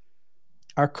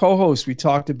 Our co-host, we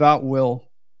talked about Will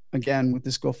again with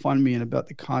this GoFundMe and about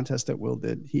the contest that Will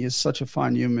did. He is such a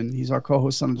fine human. He's our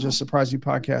co-host on the Just Surprise Me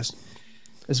podcast,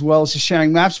 as well as the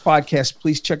Sharing Maps podcast.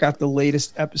 Please check out the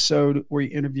latest episode where he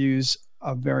interviews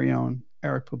our very own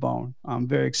Eric Pabone. I'm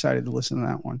very excited to listen to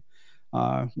that one.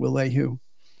 Will Ahu.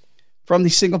 From the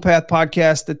Single Path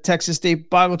podcast, the Texas State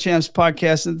Boggle Champs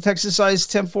podcast, and the Texas Size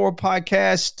 10-4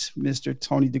 podcast, Mr.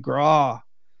 Tony DeGraw.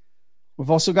 We've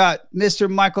also got Mr.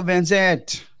 Michael Van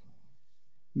Zant,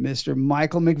 Mr.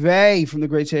 Michael McVeigh from the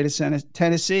great state of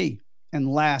Tennessee. And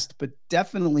last, but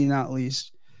definitely not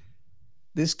least,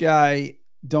 this guy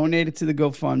donated to the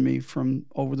GoFundMe from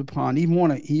over the pond. He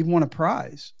won a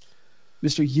prize.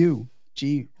 Mr.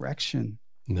 U.G. Rection.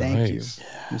 Thank you,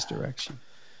 Mr. Rection.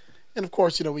 And of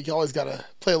course, we always got to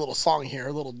play a little song here,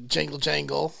 a little jangle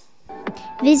jangle.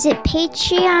 Visit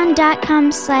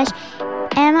patreon.com/MSRPodcast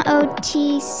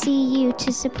MOTCU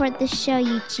to support the show,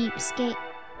 you cheapskate.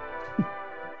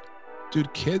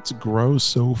 Dude, kids grow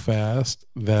so fast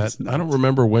that I don't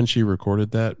remember when she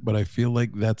recorded that, but I feel like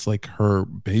that's like her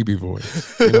baby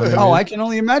voice. You know what I mean? Oh, I can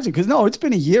only imagine. Because it's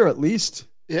been a year at least.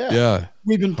 Yeah.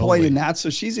 We've been playing that,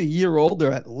 so she's a year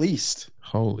older at least.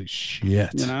 Holy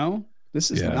shit.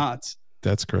 This is nuts.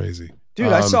 That's crazy.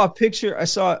 Dude, I saw a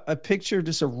picture,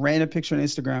 just a random picture on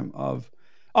Instagram of,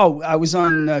 I was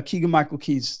on Keegan-Michael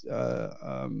Key's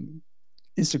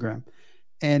Instagram,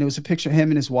 and it was a picture of him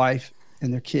and his wife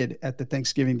and their kid at the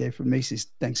Thanksgiving Day for Macy's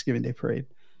Thanksgiving Day Parade.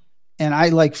 And I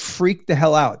like freaked the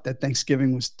hell out that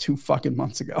Thanksgiving was 2 fucking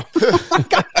months ago.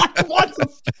 What the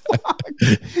fuck?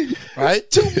 Right?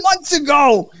 2 months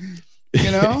ago,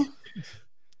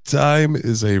 Time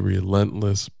is a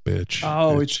relentless bitch.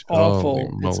 Oh, it's awful.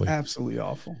 Holy It's moly. absolutely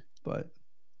awful, but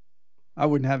I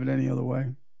wouldn't have it any other way.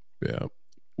 Yeah.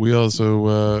 We also,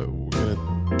 we're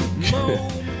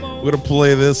gonna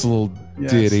play this little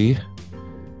ditty.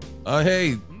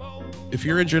 Hey, if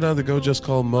you're injured on the go, just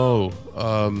call Mo.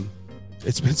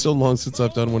 It's been so long since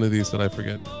I've done one of these that I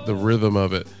forget the rhythm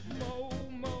of it.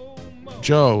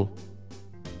 Joe,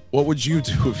 what would you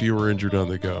do if you were injured on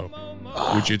the go?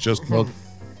 Would you just call?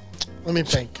 Let me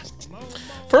think.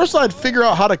 First, I'd figure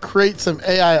out how to create some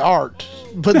AI art,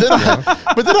 but then,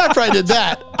 after I did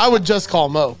that, I would just call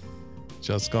Mo.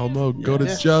 Just call Mo. Go to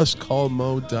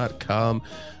justcallmo.com.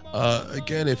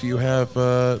 Again, if you have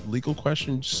legal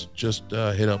questions, just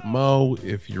hit up Mo.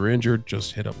 If you're injured,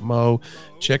 just hit up Mo.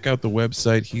 Check out the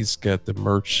website. He's got the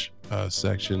merch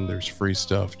section. There's free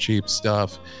stuff, cheap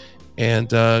stuff.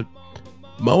 And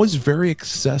Mo is very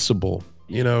accessible.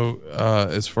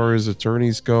 As far as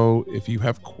attorneys go, if you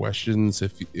have questions,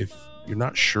 if you're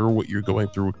not sure what you're going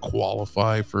through would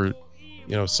qualify for,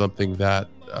 something that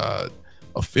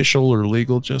official or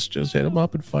legal, just hit them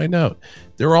up and find out.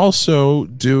 They're also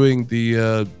doing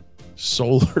the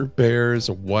Solar Bears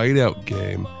whiteout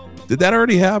game. Did that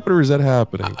already happen or is that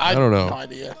happening? I don't know. No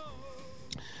idea.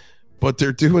 But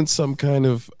they're doing some kind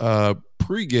of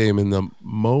pregame in the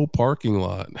Mo parking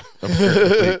lot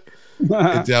apparently, in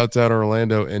downtown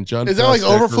Orlando. And John, is that like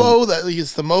overflow? That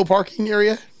is the Mo parking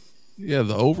area? Yeah,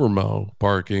 the Overmo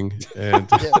parking. And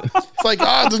it's like,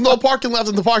 there's no parking left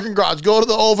in the parking garage. Go to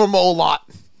the Overmo lot.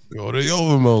 Go to the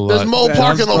Overmo lot. There's Mo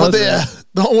parking over there.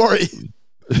 Don't worry.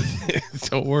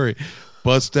 Don't worry.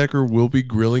 Bus Decker will be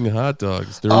grilling hot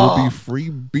dogs. There will be free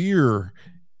beer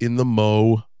in the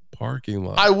Mo parking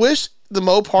lot. I wish the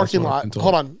Mo parking lot.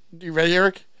 Hold on. You ready,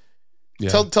 Eric? Yeah.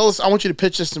 Tell us. I want you to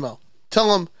pitch this to Mo.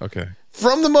 Tell him. Okay.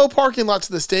 From the Mo parking lot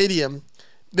to the stadium,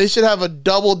 they should have a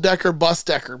double-decker bus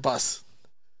to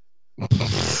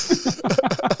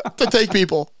take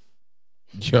people.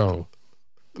 Yo,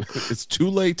 it's too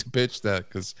late to pitch that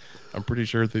because I'm pretty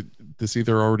sure that this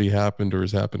either already happened or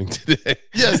is happening today.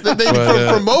 Yes,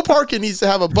 from Mo Park, it needs to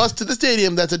have a bus to the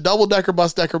stadium that's a double-decker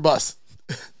bus.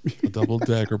 A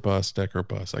double-decker bus.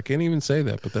 I can't even say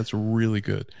that, but that's really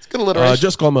good. It's good alliteration.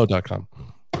 JustCallMo.com.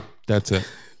 That's it.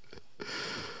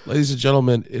 Ladies and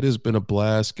gentlemen, it has been a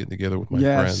blast getting together with my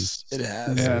friends. It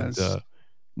has. And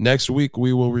next week,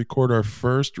 we will record our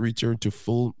first return to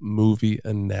full movie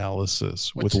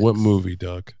analysis. With what movie,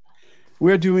 Doug?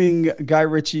 We're doing Guy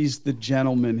Ritchie's The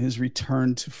Gentleman, his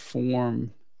return to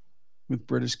form with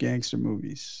British gangster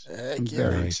movies. I'm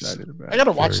very excited about it. I got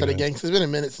to watch that again because it's been a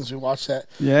minute since we watched that.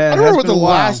 Yeah. I don't remember what the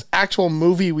last actual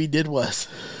movie we did was.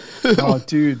 Oh,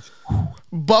 dude.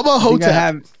 Bubba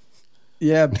Hotep.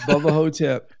 Bubba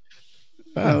Hotep.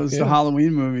 That was the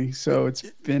Halloween movie, so it's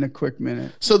been a quick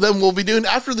minute. So then we'll be doing,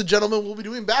 after The Gentleman, we'll be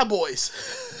doing Bad Boys.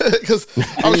 Because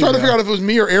I was trying to figure out if it was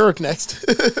me or Eric next.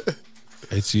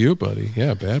 It's you, buddy.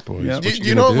 Yeah, Bad Boys. Yep. Do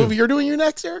you know what movie you're doing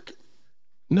next, Eric?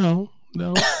 No,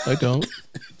 I don't.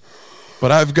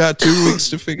 But I've got 2 weeks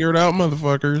to figure it out,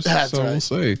 motherfuckers. That's so right. We'll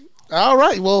see. All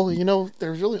right. Well,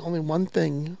 there's really only one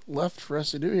thing left for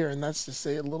us to do here, and that's to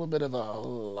say a little bit of a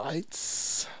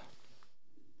lights.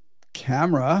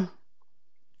 Camera.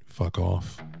 Fuck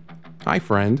off. Hi,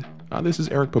 friend. This is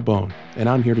Eric Pabone, and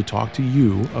I'm here to talk to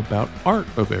you about art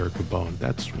of Eric Pabone.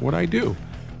 That's what I do.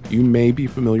 You may be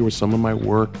familiar with some of my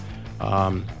work.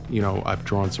 I've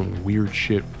drawn some weird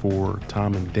shit for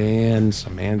Tom and Dan,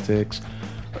 some antics,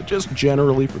 just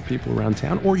generally for people around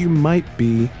town. Or you might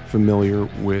be familiar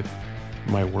with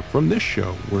my work from this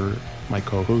show, where my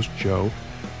co-host Joe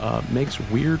makes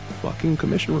weird fucking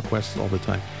commission requests all the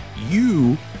time.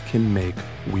 You can make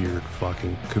weird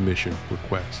fucking commission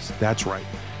requests. That's right.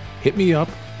 Hit me up.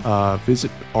 Visit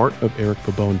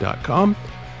artoferic.com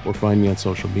or find me on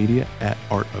social media at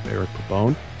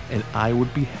artoferic.pabone, and I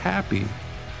would be happy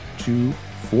to,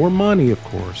 for money of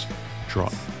course, draw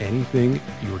anything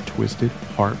your twisted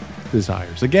heart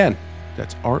desires. Again,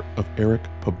 that's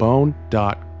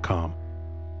artofericpabone.com.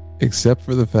 Except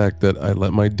for the fact that I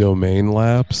let my domain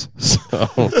lapse. So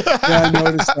Yeah, I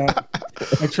noticed that.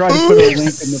 I tried to put a link in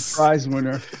the prize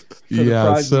winner. For the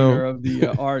prize winner of the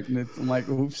art, and I'm like,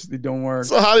 oops, they don't work.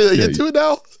 So how do they get to it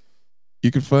now?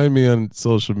 You can find me on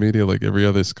social media like every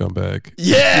other scumbag.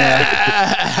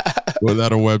 Yeah.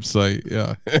 Without a website.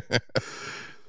 Yeah.